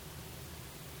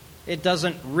 It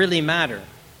doesn't really matter.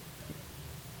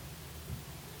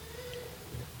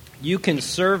 You can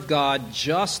serve God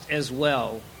just as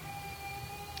well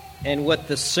and with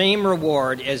the same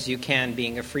reward as you can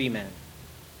being a free man.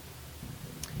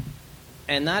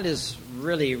 And that is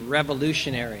really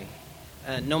revolutionary.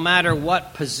 No matter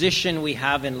what position we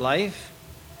have in life,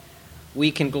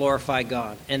 we can glorify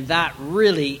God. And that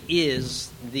really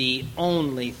is the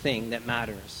only thing that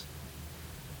matters.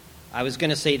 I was going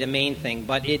to say the main thing,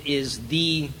 but it is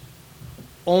the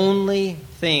only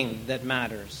thing that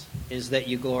matters, is that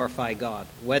you glorify God.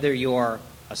 Whether you're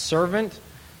a servant,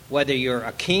 whether you're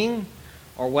a king,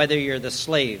 or whether you're the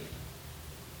slave.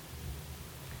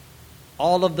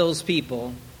 All of those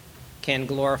people can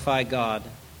glorify God.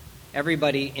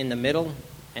 Everybody in the middle,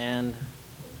 and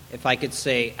if I could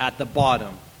say, at the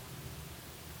bottom.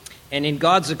 And in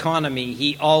God's economy,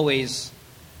 He always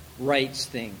rights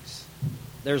things.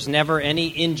 There's never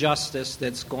any injustice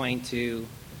that's going to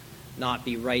not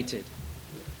be righted.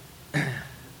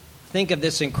 Think of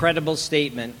this incredible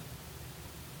statement.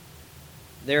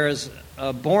 There is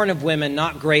born of women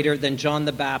not greater than John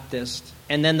the Baptist.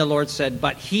 And then the Lord said,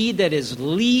 but he that is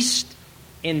least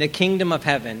in the kingdom of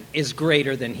heaven is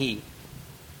greater than he.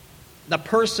 The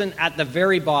person at the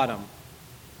very bottom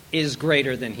is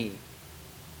greater than he.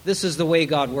 This is the way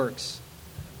God works.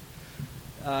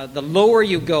 The lower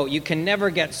you go, you can never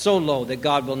get so low that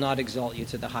God will not exalt you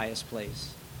to the highest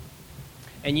place.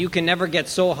 And you can never get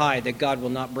so high that God will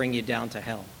not bring you down to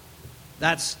hell.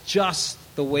 That's just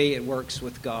the way it works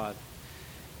with God.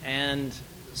 And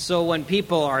so when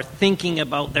people are thinking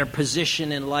about their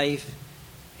position in life,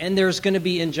 and there's going to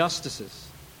be injustices,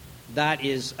 that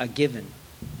is a given.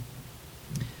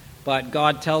 But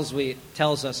God tells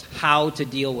us how to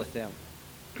deal with them.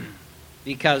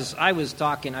 Because I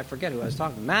forget who I was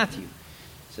talking, Matthew.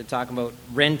 So talking about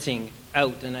renting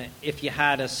out. And if you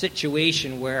had a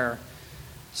situation where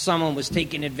someone was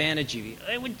taking advantage of you,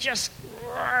 it would just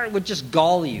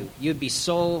gall you.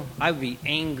 I would be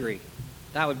angry.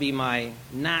 That would be my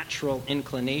natural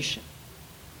inclination.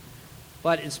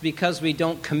 But it's because we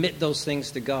don't commit those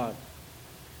things to God.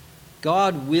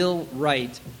 God will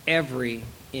right every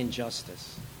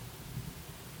injustice.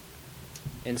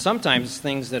 And sometimes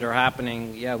things that are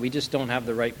happening, we just don't have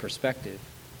the right perspective.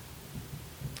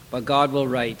 But God will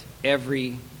right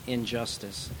every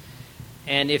injustice.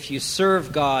 And if you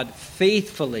serve God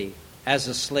faithfully as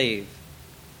a slave,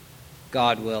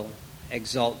 God will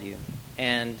exalt you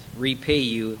and repay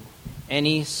you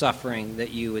any suffering that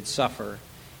you would suffer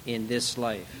in this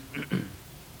life.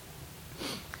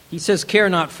 He says, care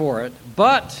not for it,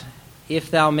 but if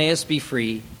thou mayest be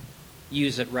free,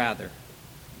 use it rather.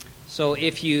 So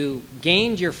if you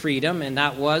gained your freedom, and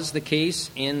that was the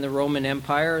case in the Roman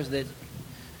Empire,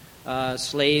 that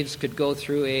slaves could go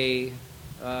through a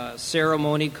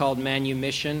ceremony called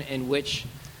manumission, in which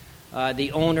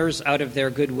the owners, out of their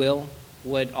goodwill,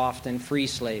 would often free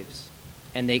slaves,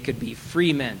 and they could be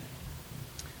free men.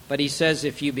 But he says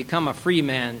if you become a free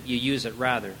man, you use it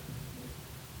rather.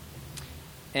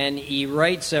 And he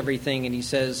writes everything, and he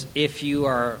says, if you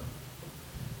are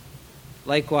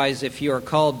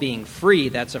called being free,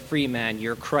 that's a free man,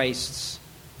 you're Christ's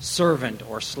servant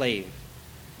or slave.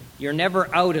 You're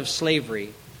never out of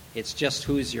slavery, it's just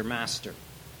who's your master.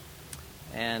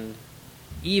 And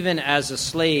even as a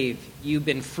slave, you've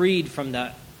been freed from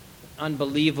the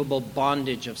unbelievable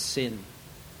bondage of sin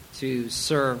to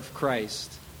serve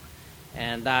Christ.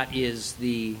 And that is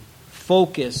the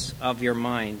focus of your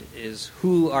mind, is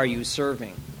who are you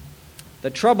serving? The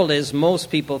trouble is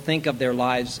most people think of their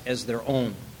lives as their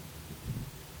own.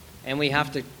 And we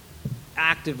have to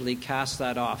actively cast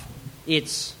that off.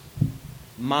 It's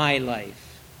my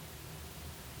life.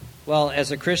 Well,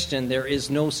 as a Christian, there is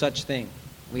no such thing.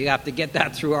 We have to get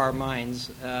that through our minds.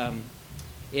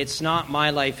 It's not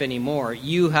my life anymore.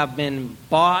 You have been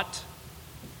bought.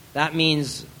 That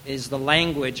is the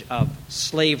language of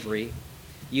slavery.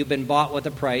 You've been bought with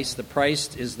a price. The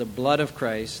price is the blood of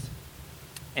Christ.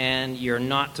 And you're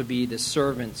not to be the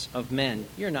servants of men.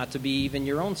 You're not to be even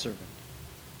your own servant,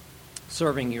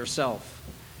 serving yourself.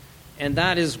 And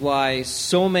that is why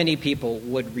so many people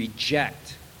would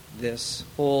reject this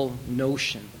whole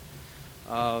notion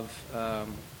of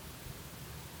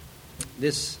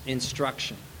this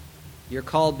instruction. You're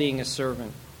called being a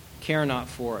servant. Care not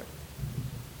for it.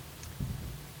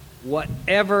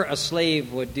 Whatever a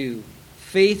slave would do,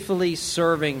 faithfully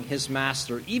serving his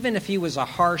master, even if he was a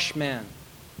harsh man,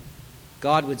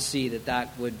 God would see that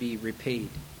that would be repaid.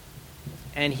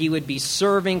 And he would be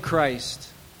serving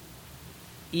Christ,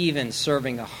 even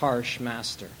serving a harsh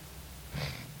master.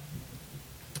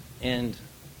 And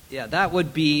that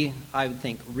would be, I would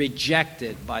think,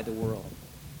 rejected by the world.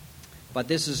 But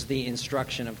this is the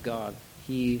instruction of God.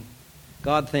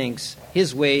 God thinks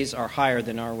his ways are higher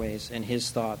than our ways, and his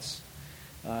thoughts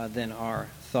than our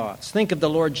thoughts. Think of the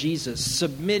Lord Jesus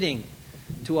submitting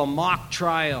to a mock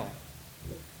trial,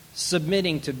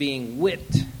 submitting to being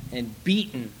whipped and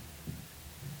beaten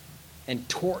and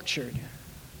tortured.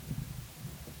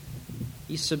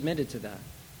 He submitted to that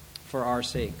for our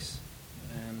sakes.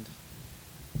 And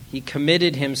he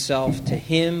committed himself to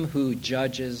him who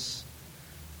judges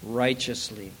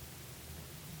righteously.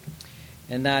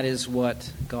 And that is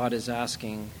what God is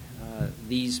asking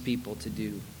these people to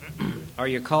do. Are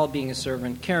you called being a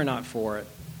servant? Care not for it.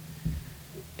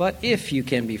 But if you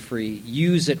can be free,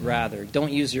 use it rather.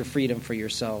 Don't use your freedom for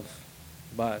yourself,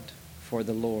 but for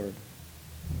the Lord.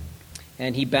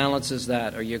 And he balances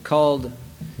that. Are you called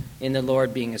in the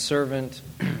Lord being a servant?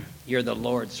 You're the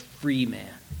Lord's free man.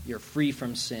 You're free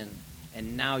from sin.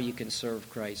 And now you can serve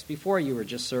Christ. Before you were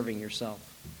just serving yourself.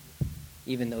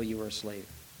 Even though you were a slave.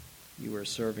 You were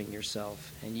serving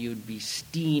yourself. And you'd be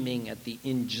steaming at the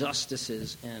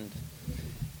injustices, and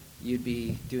you'd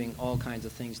be doing all kinds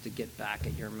of things to get back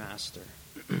at your master.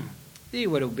 You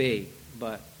would obey,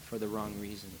 but for the wrong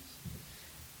reasons.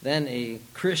 Then a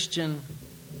Christian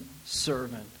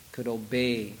servant could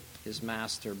obey his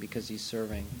master because he's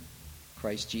serving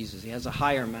Christ Jesus. He has a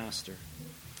higher master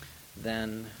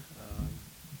than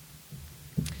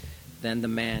the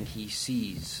man he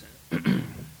sees.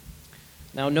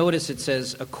 Now notice it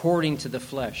says, according to the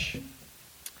flesh.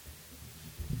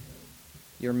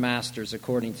 Your masters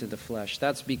according to the flesh.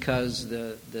 That's because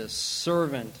the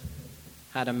servant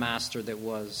had a master that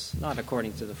was not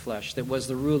according to the flesh, that was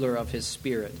the ruler of his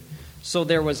spirit. So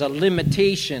there was a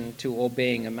limitation to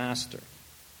obeying a master.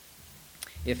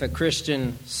 If a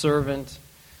Christian servant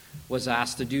was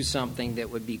asked to do something that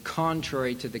would be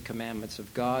contrary to the commandments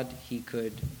of God, he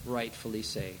could rightfully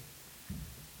say,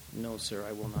 no, sir,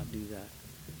 I will not do that.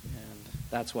 And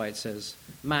that's why it says,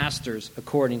 masters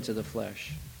according to the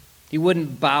flesh. He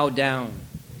wouldn't bow down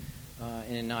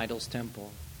in an idol's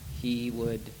temple. He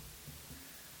would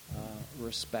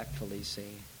respectfully say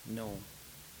no.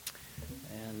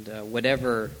 And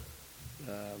whatever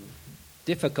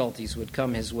difficulties would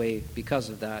come his way because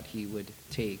of that, he would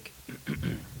take.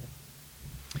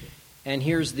 And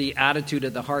here's the attitude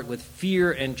of the heart: with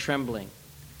fear and trembling,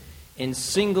 in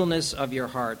singleness of your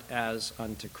heart as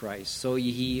unto Christ. So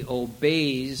he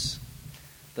obeys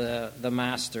the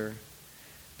master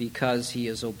because he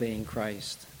is obeying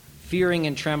Christ. Fearing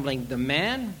and trembling the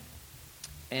man,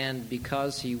 and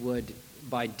because he would,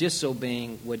 by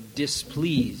disobeying, would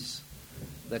displease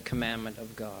the commandment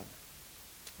of God.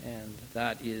 And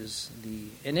that is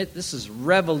this is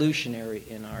revolutionary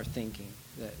in our thinking,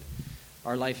 that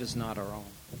our life is not our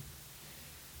own.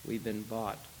 We've been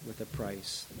bought with a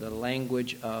price. The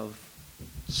language of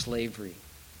slavery.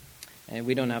 And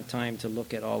we don't have time to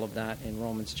look at all of that in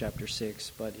Romans chapter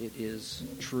 6, but it is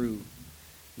true.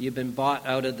 You've been bought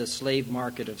out of the slave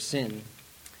market of sin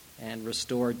and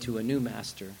restored to a new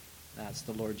master. That's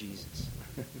the Lord Jesus.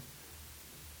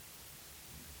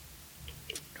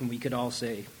 And we could all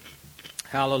say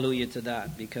hallelujah to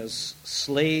that, because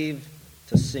slave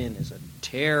to sin is a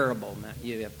terrible,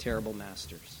 you have terrible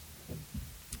masters.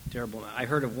 Terrible. I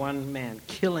heard of one man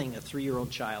killing a 3-year-old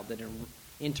child that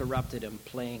interrupted him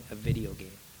playing a video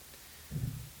game.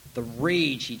 The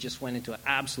rage, he just went into an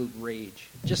absolute rage.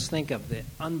 Just think of the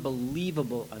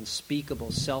unbelievable,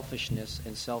 unspeakable selfishness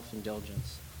and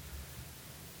self-indulgence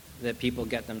that people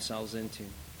get themselves into.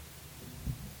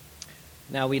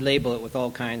 Now, we label it with all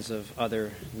kinds of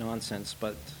other nonsense,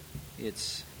 but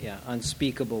it's,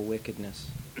 unspeakable wickedness.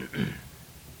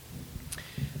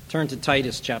 Turn to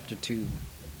Titus chapter 2.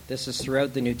 This is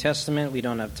throughout the New Testament. We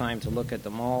don't have time to look at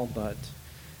them all, but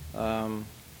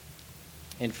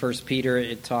in 1 Peter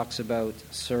it talks about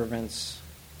servants,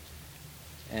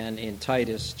 and in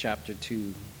Titus chapter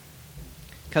 2.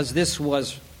 Because this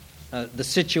was the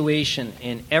situation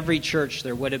in every church.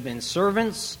 There would have been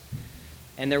servants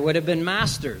and there would have been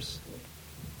masters,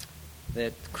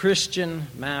 that Christian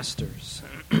masters.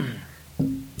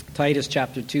 Titus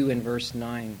chapter 2 and verse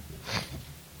 9.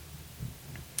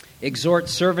 Exhort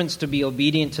servants to be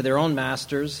obedient to their own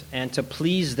masters and to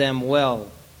please them well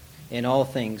in all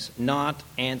things, not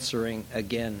answering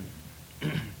again.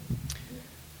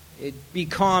 It'd be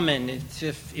common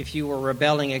if you were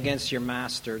rebelling against your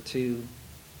master to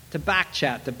back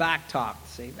chat, to back talk,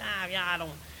 to say, I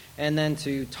don't, and then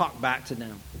to talk back to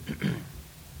them.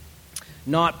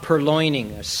 Not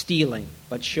purloining or stealing,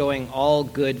 but showing all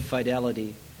good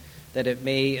fidelity, that it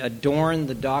may adorn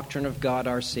the doctrine of God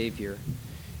our Savior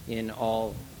in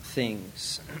all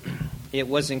things. It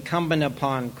was incumbent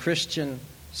upon Christian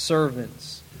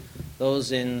servants,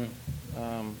 those in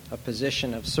a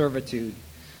position of servitude,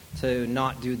 to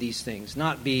not do these things,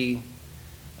 not be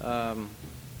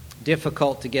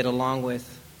difficult to get along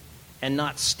with, and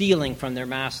not stealing from their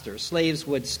master. Slaves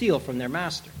would steal from their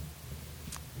master.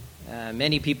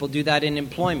 Many people do that in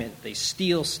employment. They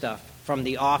steal stuff from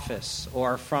the office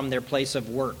or from their place of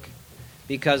work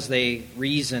because they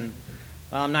reason,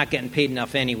 well, I'm not getting paid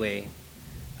enough anyway,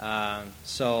 and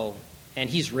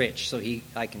he's rich, so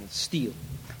I can steal.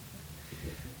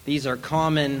 These are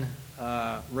common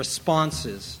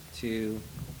responses to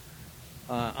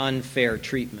unfair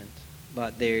treatment,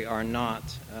 but they are not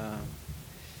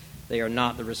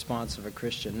the response of a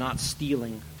Christian. Not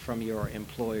stealing from your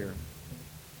employer.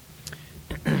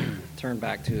 Turn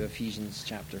back to Ephesians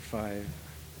chapter 5.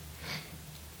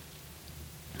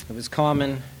 It was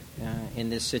common in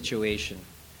this situation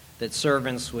that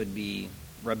servants would be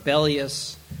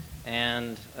rebellious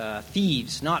and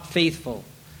thieves, not faithful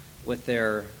with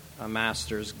their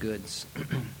master's goods.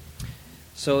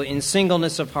 So in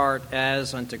singleness of heart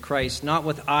as unto Christ, not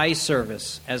with eye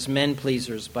service as men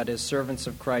pleasers, but as servants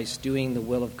of Christ, doing the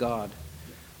will of God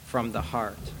from the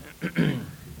heart.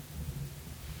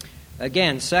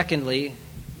 Again, secondly,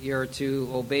 you're to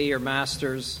obey your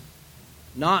masters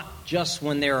not just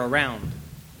when they're around,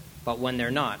 but when they're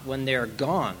not, when they're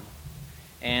gone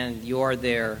and you're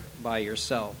there by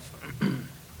yourself.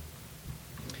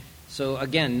 So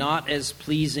again, not as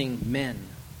pleasing men,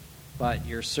 but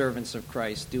you're servants of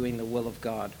Christ, doing the will of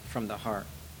God from the heart.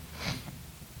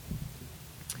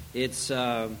 It's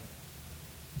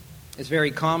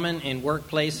very common in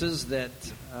workplaces that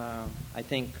I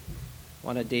think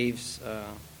one of Dave's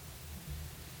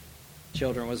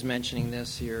children was mentioning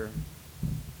this here.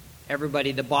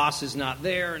 Everybody, the boss is not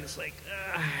there, and it's like,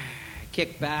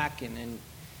 kick back and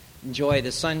enjoy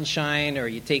the sunshine, or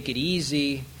you take it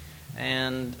easy,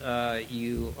 and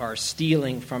you are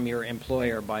stealing from your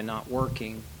employer by not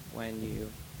working when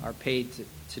you are paid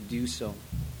to do so.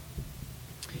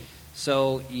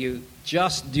 So you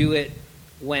just do it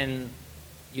when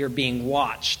you're being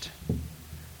watched,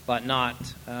 but not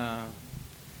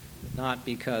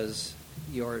because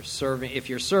if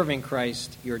you're serving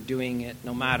Christ, you're doing it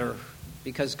no matter,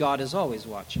 because God is always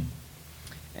watching.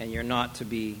 And you're not to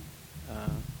be,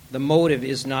 the motive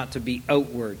is not to be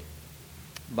outward,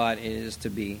 but it is to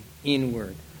be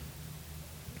inward.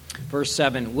 Verse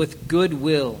 7, with good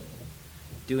will,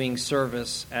 doing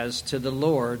service as to the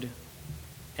Lord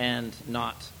and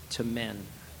not to men.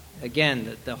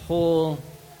 Again, the whole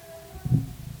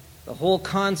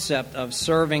concept of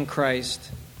serving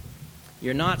Christ,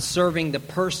 you're not serving the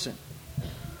person.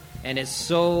 And it's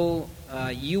so,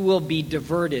 you will be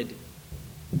diverted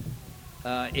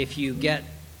if you get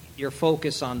your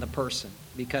focus on the person.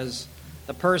 Because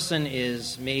the person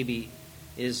is in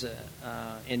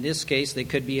this case, they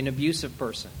could be an abusive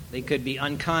person. They could be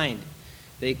unkind.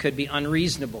 They could be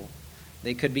unreasonable.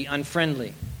 They could be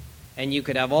unfriendly. And you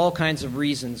could have all kinds of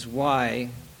reasons why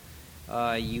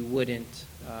you wouldn't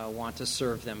want to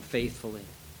serve them faithfully.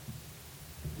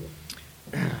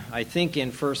 I think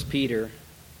in 1 Peter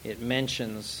it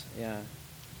mentions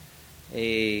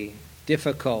a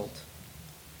difficult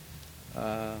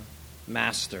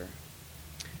master.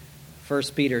 1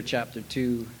 Peter chapter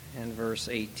 2 and verse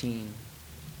 18.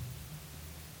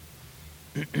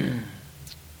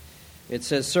 It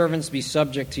says, servants, be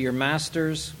subject to your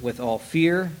masters with all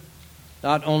fear,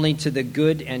 not only to the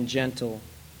good and gentle,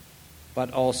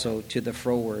 but also to the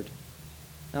froward.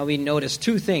 Now we notice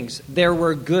two things. There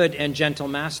were good and gentle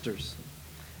masters.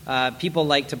 People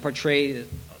like to portray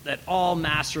that all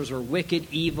masters were wicked,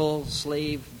 evil,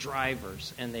 slave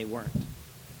drivers, and they weren't.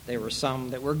 There were some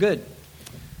that were good.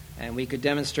 And we could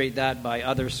demonstrate that by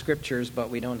other scriptures, but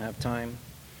we don't have time.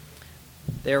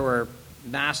 There were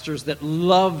masters that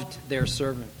loved their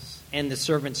servants, and the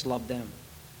servants loved them.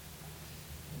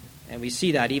 And we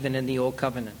see that even in the Old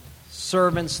Covenant.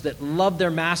 Servants that loved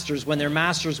their masters. When their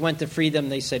masters went to free them,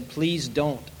 they said, please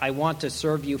don't. I want to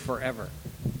serve you forever.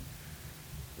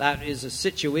 That is a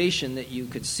situation that you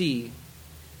could see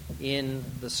in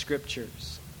the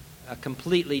scriptures. A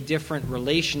completely different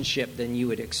relationship than you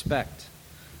would expect.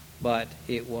 But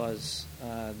it was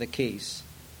the case.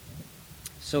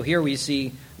 So here we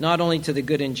see not only to the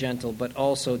good and gentle, but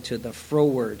also to the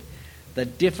froward, the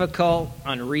difficult,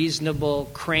 unreasonable,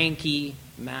 cranky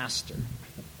master.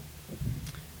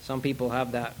 Some people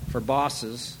have that for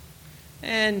bosses.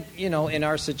 And, in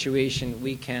our situation,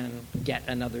 we can get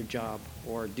another job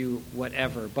or do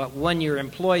whatever. But when you're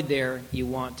employed there, you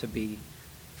want to be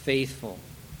faithful.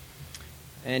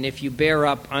 And if you bear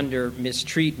up under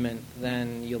mistreatment,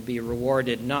 then you'll be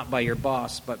rewarded not by your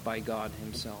boss, but by God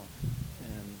himself.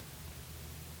 And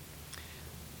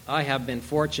I have been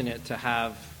fortunate to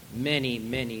have many,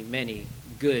 many, many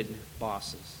good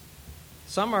bosses.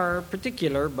 Some are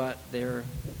particular, but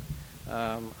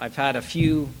I've had a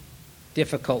few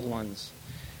difficult ones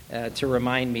to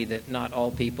remind me that not all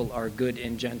people are good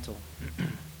and gentle.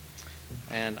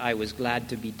 And I was glad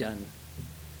to be done.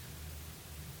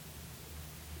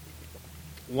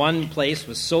 One place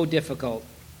was so difficult,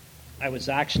 I was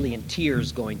actually in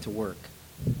tears going to work.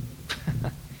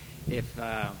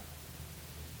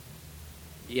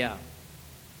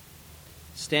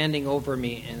 Standing over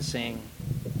me and saying,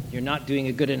 you're not doing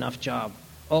a good enough job.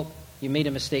 Oh, you made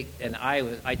a mistake. And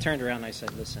I turned around and I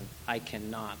said, listen, I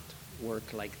cannot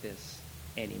work like this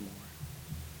anymore.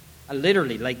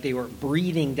 Literally, like they were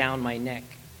breathing down my neck.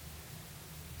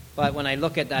 But when I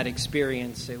look at that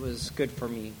experience, it was good for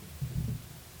me.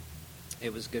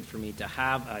 It was good for me to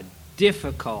have a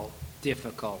difficult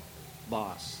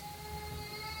boss.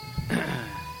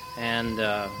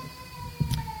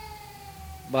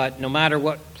 But no matter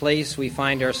what place we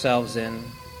find ourselves in,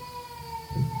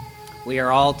 we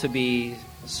are all to be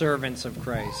servants of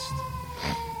Christ.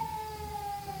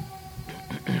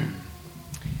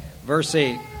 Verse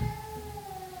 8,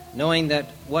 knowing that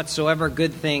whatsoever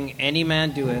good thing any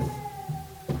man doeth,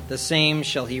 the same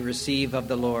shall he receive of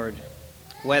the Lord,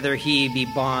 whether he be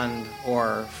bond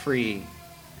or free.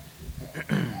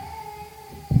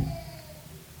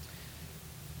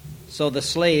 So the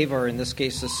slave, or in this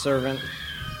case the servant,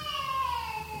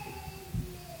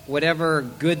 whatever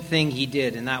good thing he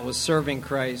did, and that was serving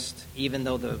Christ, even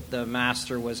though the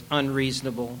master was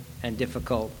unreasonable and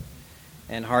difficult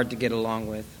and hard to get along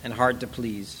with and hard to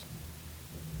please,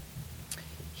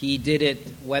 he did it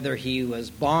whether he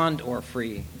was bond or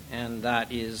free, and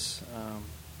that is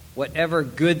whatever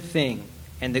good thing.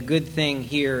 And the good thing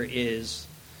here is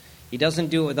he doesn't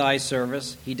do it with eye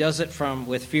service. He does it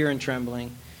with fear and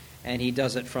trembling, and he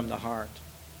does it from the heart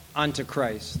unto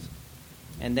Christ.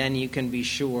 And then you can be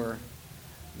sure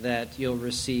that you'll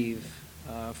receive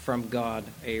from God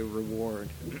a reward.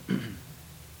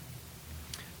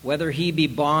 Whether he be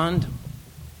bond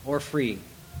or free.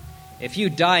 If you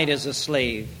died as a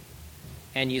slave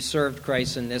and you served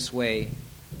Christ in this way,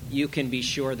 you can be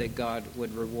sure that God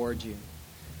would reward you.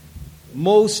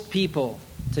 Most people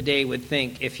today would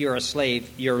think if you're a slave,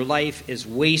 your life is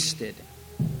wasted.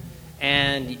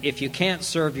 And if you can't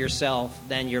serve yourself,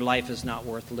 then your life is not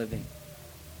worth living.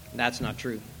 That's not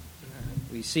true.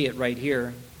 We see it right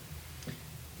here.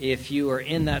 If you are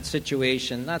in that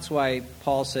situation, that's why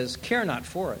Paul says, care not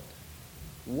for it.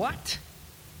 What?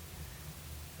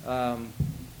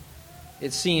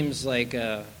 It seems like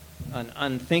an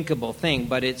unthinkable thing,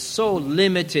 but it's so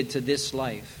limited to this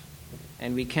life.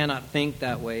 And we cannot think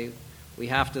that way. We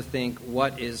have to think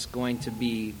what is going to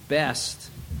be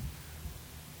best,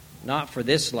 not for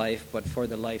this life, but for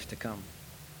the life to come.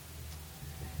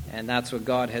 And that's what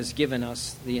God has given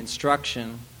us, the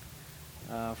instruction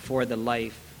for the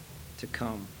life to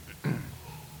come.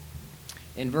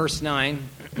 In verse 9,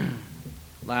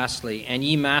 lastly, and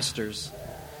ye masters,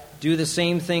 do the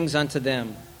same things unto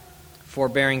them,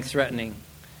 forbearing threatening,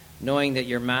 knowing that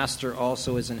your master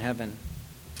also is in heaven.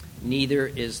 Neither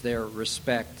is there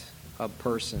respect of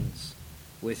persons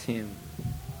with him.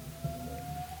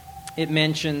 It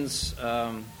mentions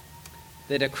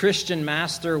that a Christian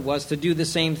master was to do the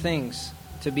same things,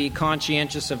 to be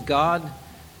conscientious of God,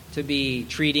 to be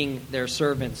treating their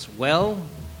servants well.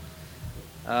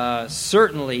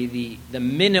 Certainly the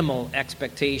minimal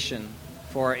expectation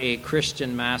for a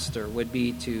Christian master would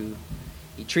be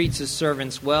he treats his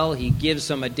servants well, he gives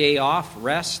them a day off,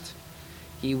 rest.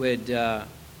 He would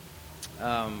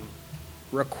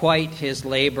requite his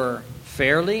labor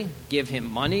fairly, give him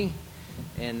money.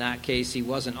 In that case, he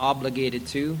wasn't obligated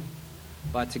to,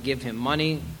 but to give him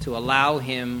money, to allow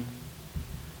him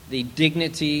the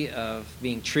dignity of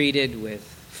being treated with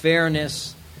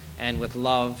fairness and with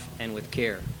love and with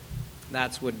care.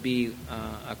 That would be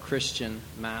a Christian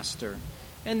master.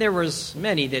 And there was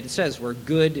many that it says were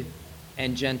good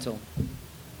and gentle.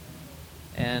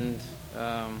 And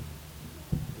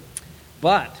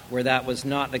but where that was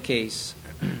not the case,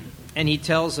 and he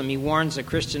tells them, he warns a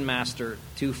Christian master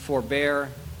to forbear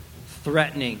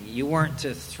threatening. You weren't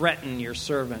to threaten your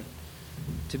servant,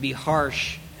 to be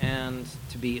harsh and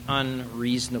to be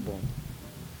unreasonable.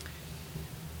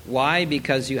 Why?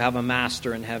 Because you have a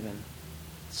master in heaven.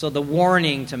 So the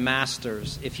warning to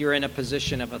masters, if you're in a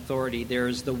position of authority, there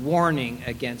is the warning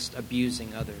against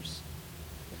abusing others.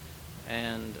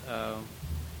 And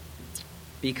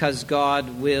because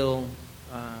God will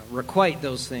requite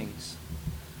those things.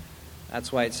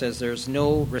 That's why it says there's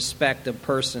no respect of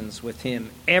persons with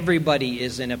him. Everybody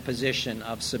is in a position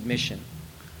of submission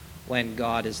when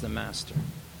God is the master.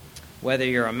 Whether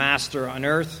you're a master on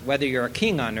earth, whether you're a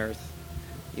king on earth,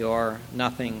 you're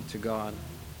nothing to God.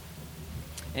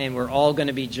 And we're all going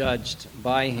to be judged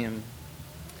by him.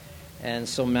 And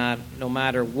so no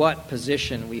matter what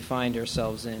position we find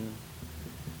ourselves in,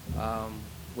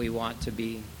 we want to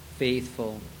be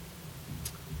faithful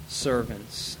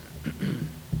servants.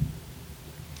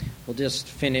 We'll just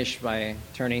finish by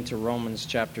turning to Romans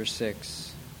chapter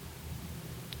 6.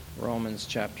 Romans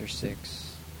chapter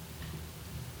 6.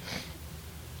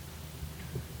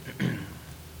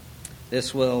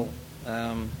 This will,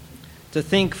 to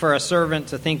think for a servant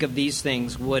to think of these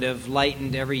things would have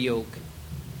lightened every yoke,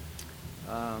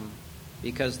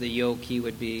 because the yoke he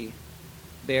would be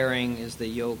bearing is the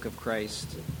yoke of Christ.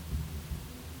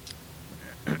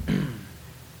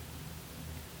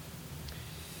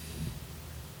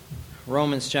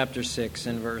 Romans chapter 6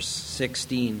 and verse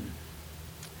 16.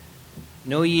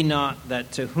 Know ye not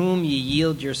that to whom ye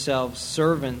yield yourselves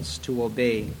servants to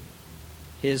obey,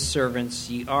 his servants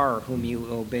ye are whom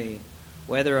you obey,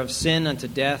 whether of sin unto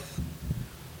death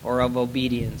or of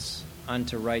obedience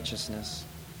unto righteousness.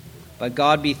 But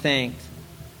God be thanked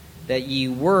that ye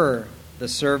were the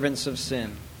servants of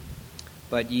sin,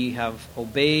 but ye have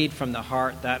obeyed from the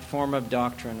heart that form of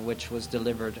doctrine which was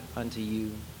delivered unto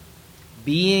you.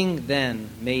 Being then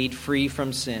made free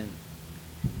from sin,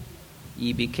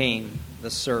 ye became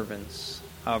the servants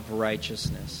of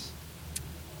righteousness.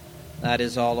 That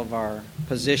is all of our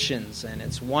positions, and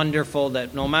it's wonderful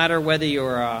that no matter whether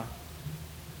you're a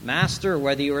master or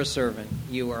whether you're a servant,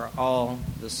 you are all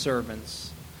the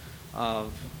servants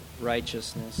of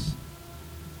righteousness.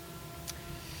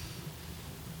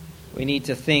 We need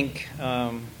to think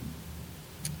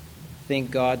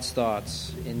God's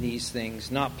thoughts in these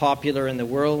things. Not popular in the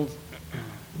world,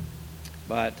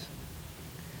 but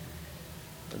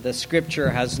the Scripture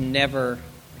has never,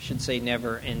 I should say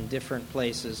never, in different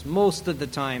places. Most of the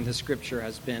time the Scripture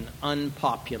has been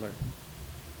unpopular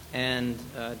and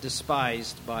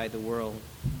despised by the world.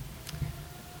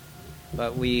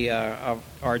 But we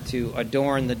are to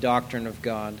adorn the doctrine of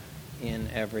God in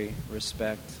every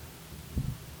respect.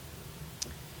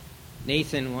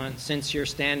 Nathan, since you're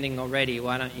standing already,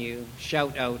 why don't you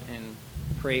shout out and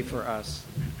pray for us?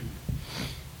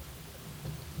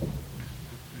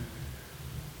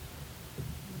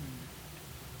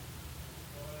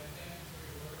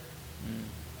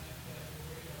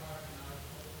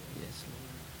 Yes, Lord.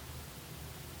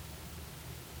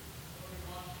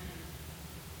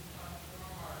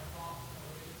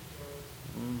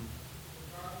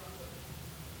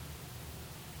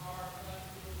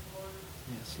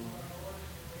 Yes, Lord.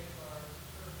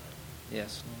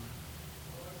 Yes, Lord.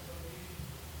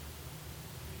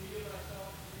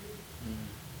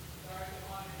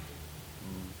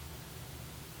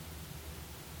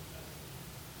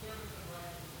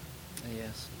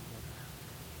 Yes, Lord.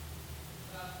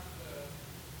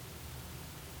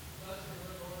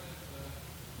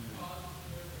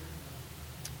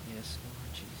 Yes,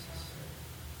 Lord Jesus.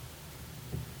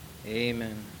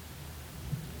 Amen.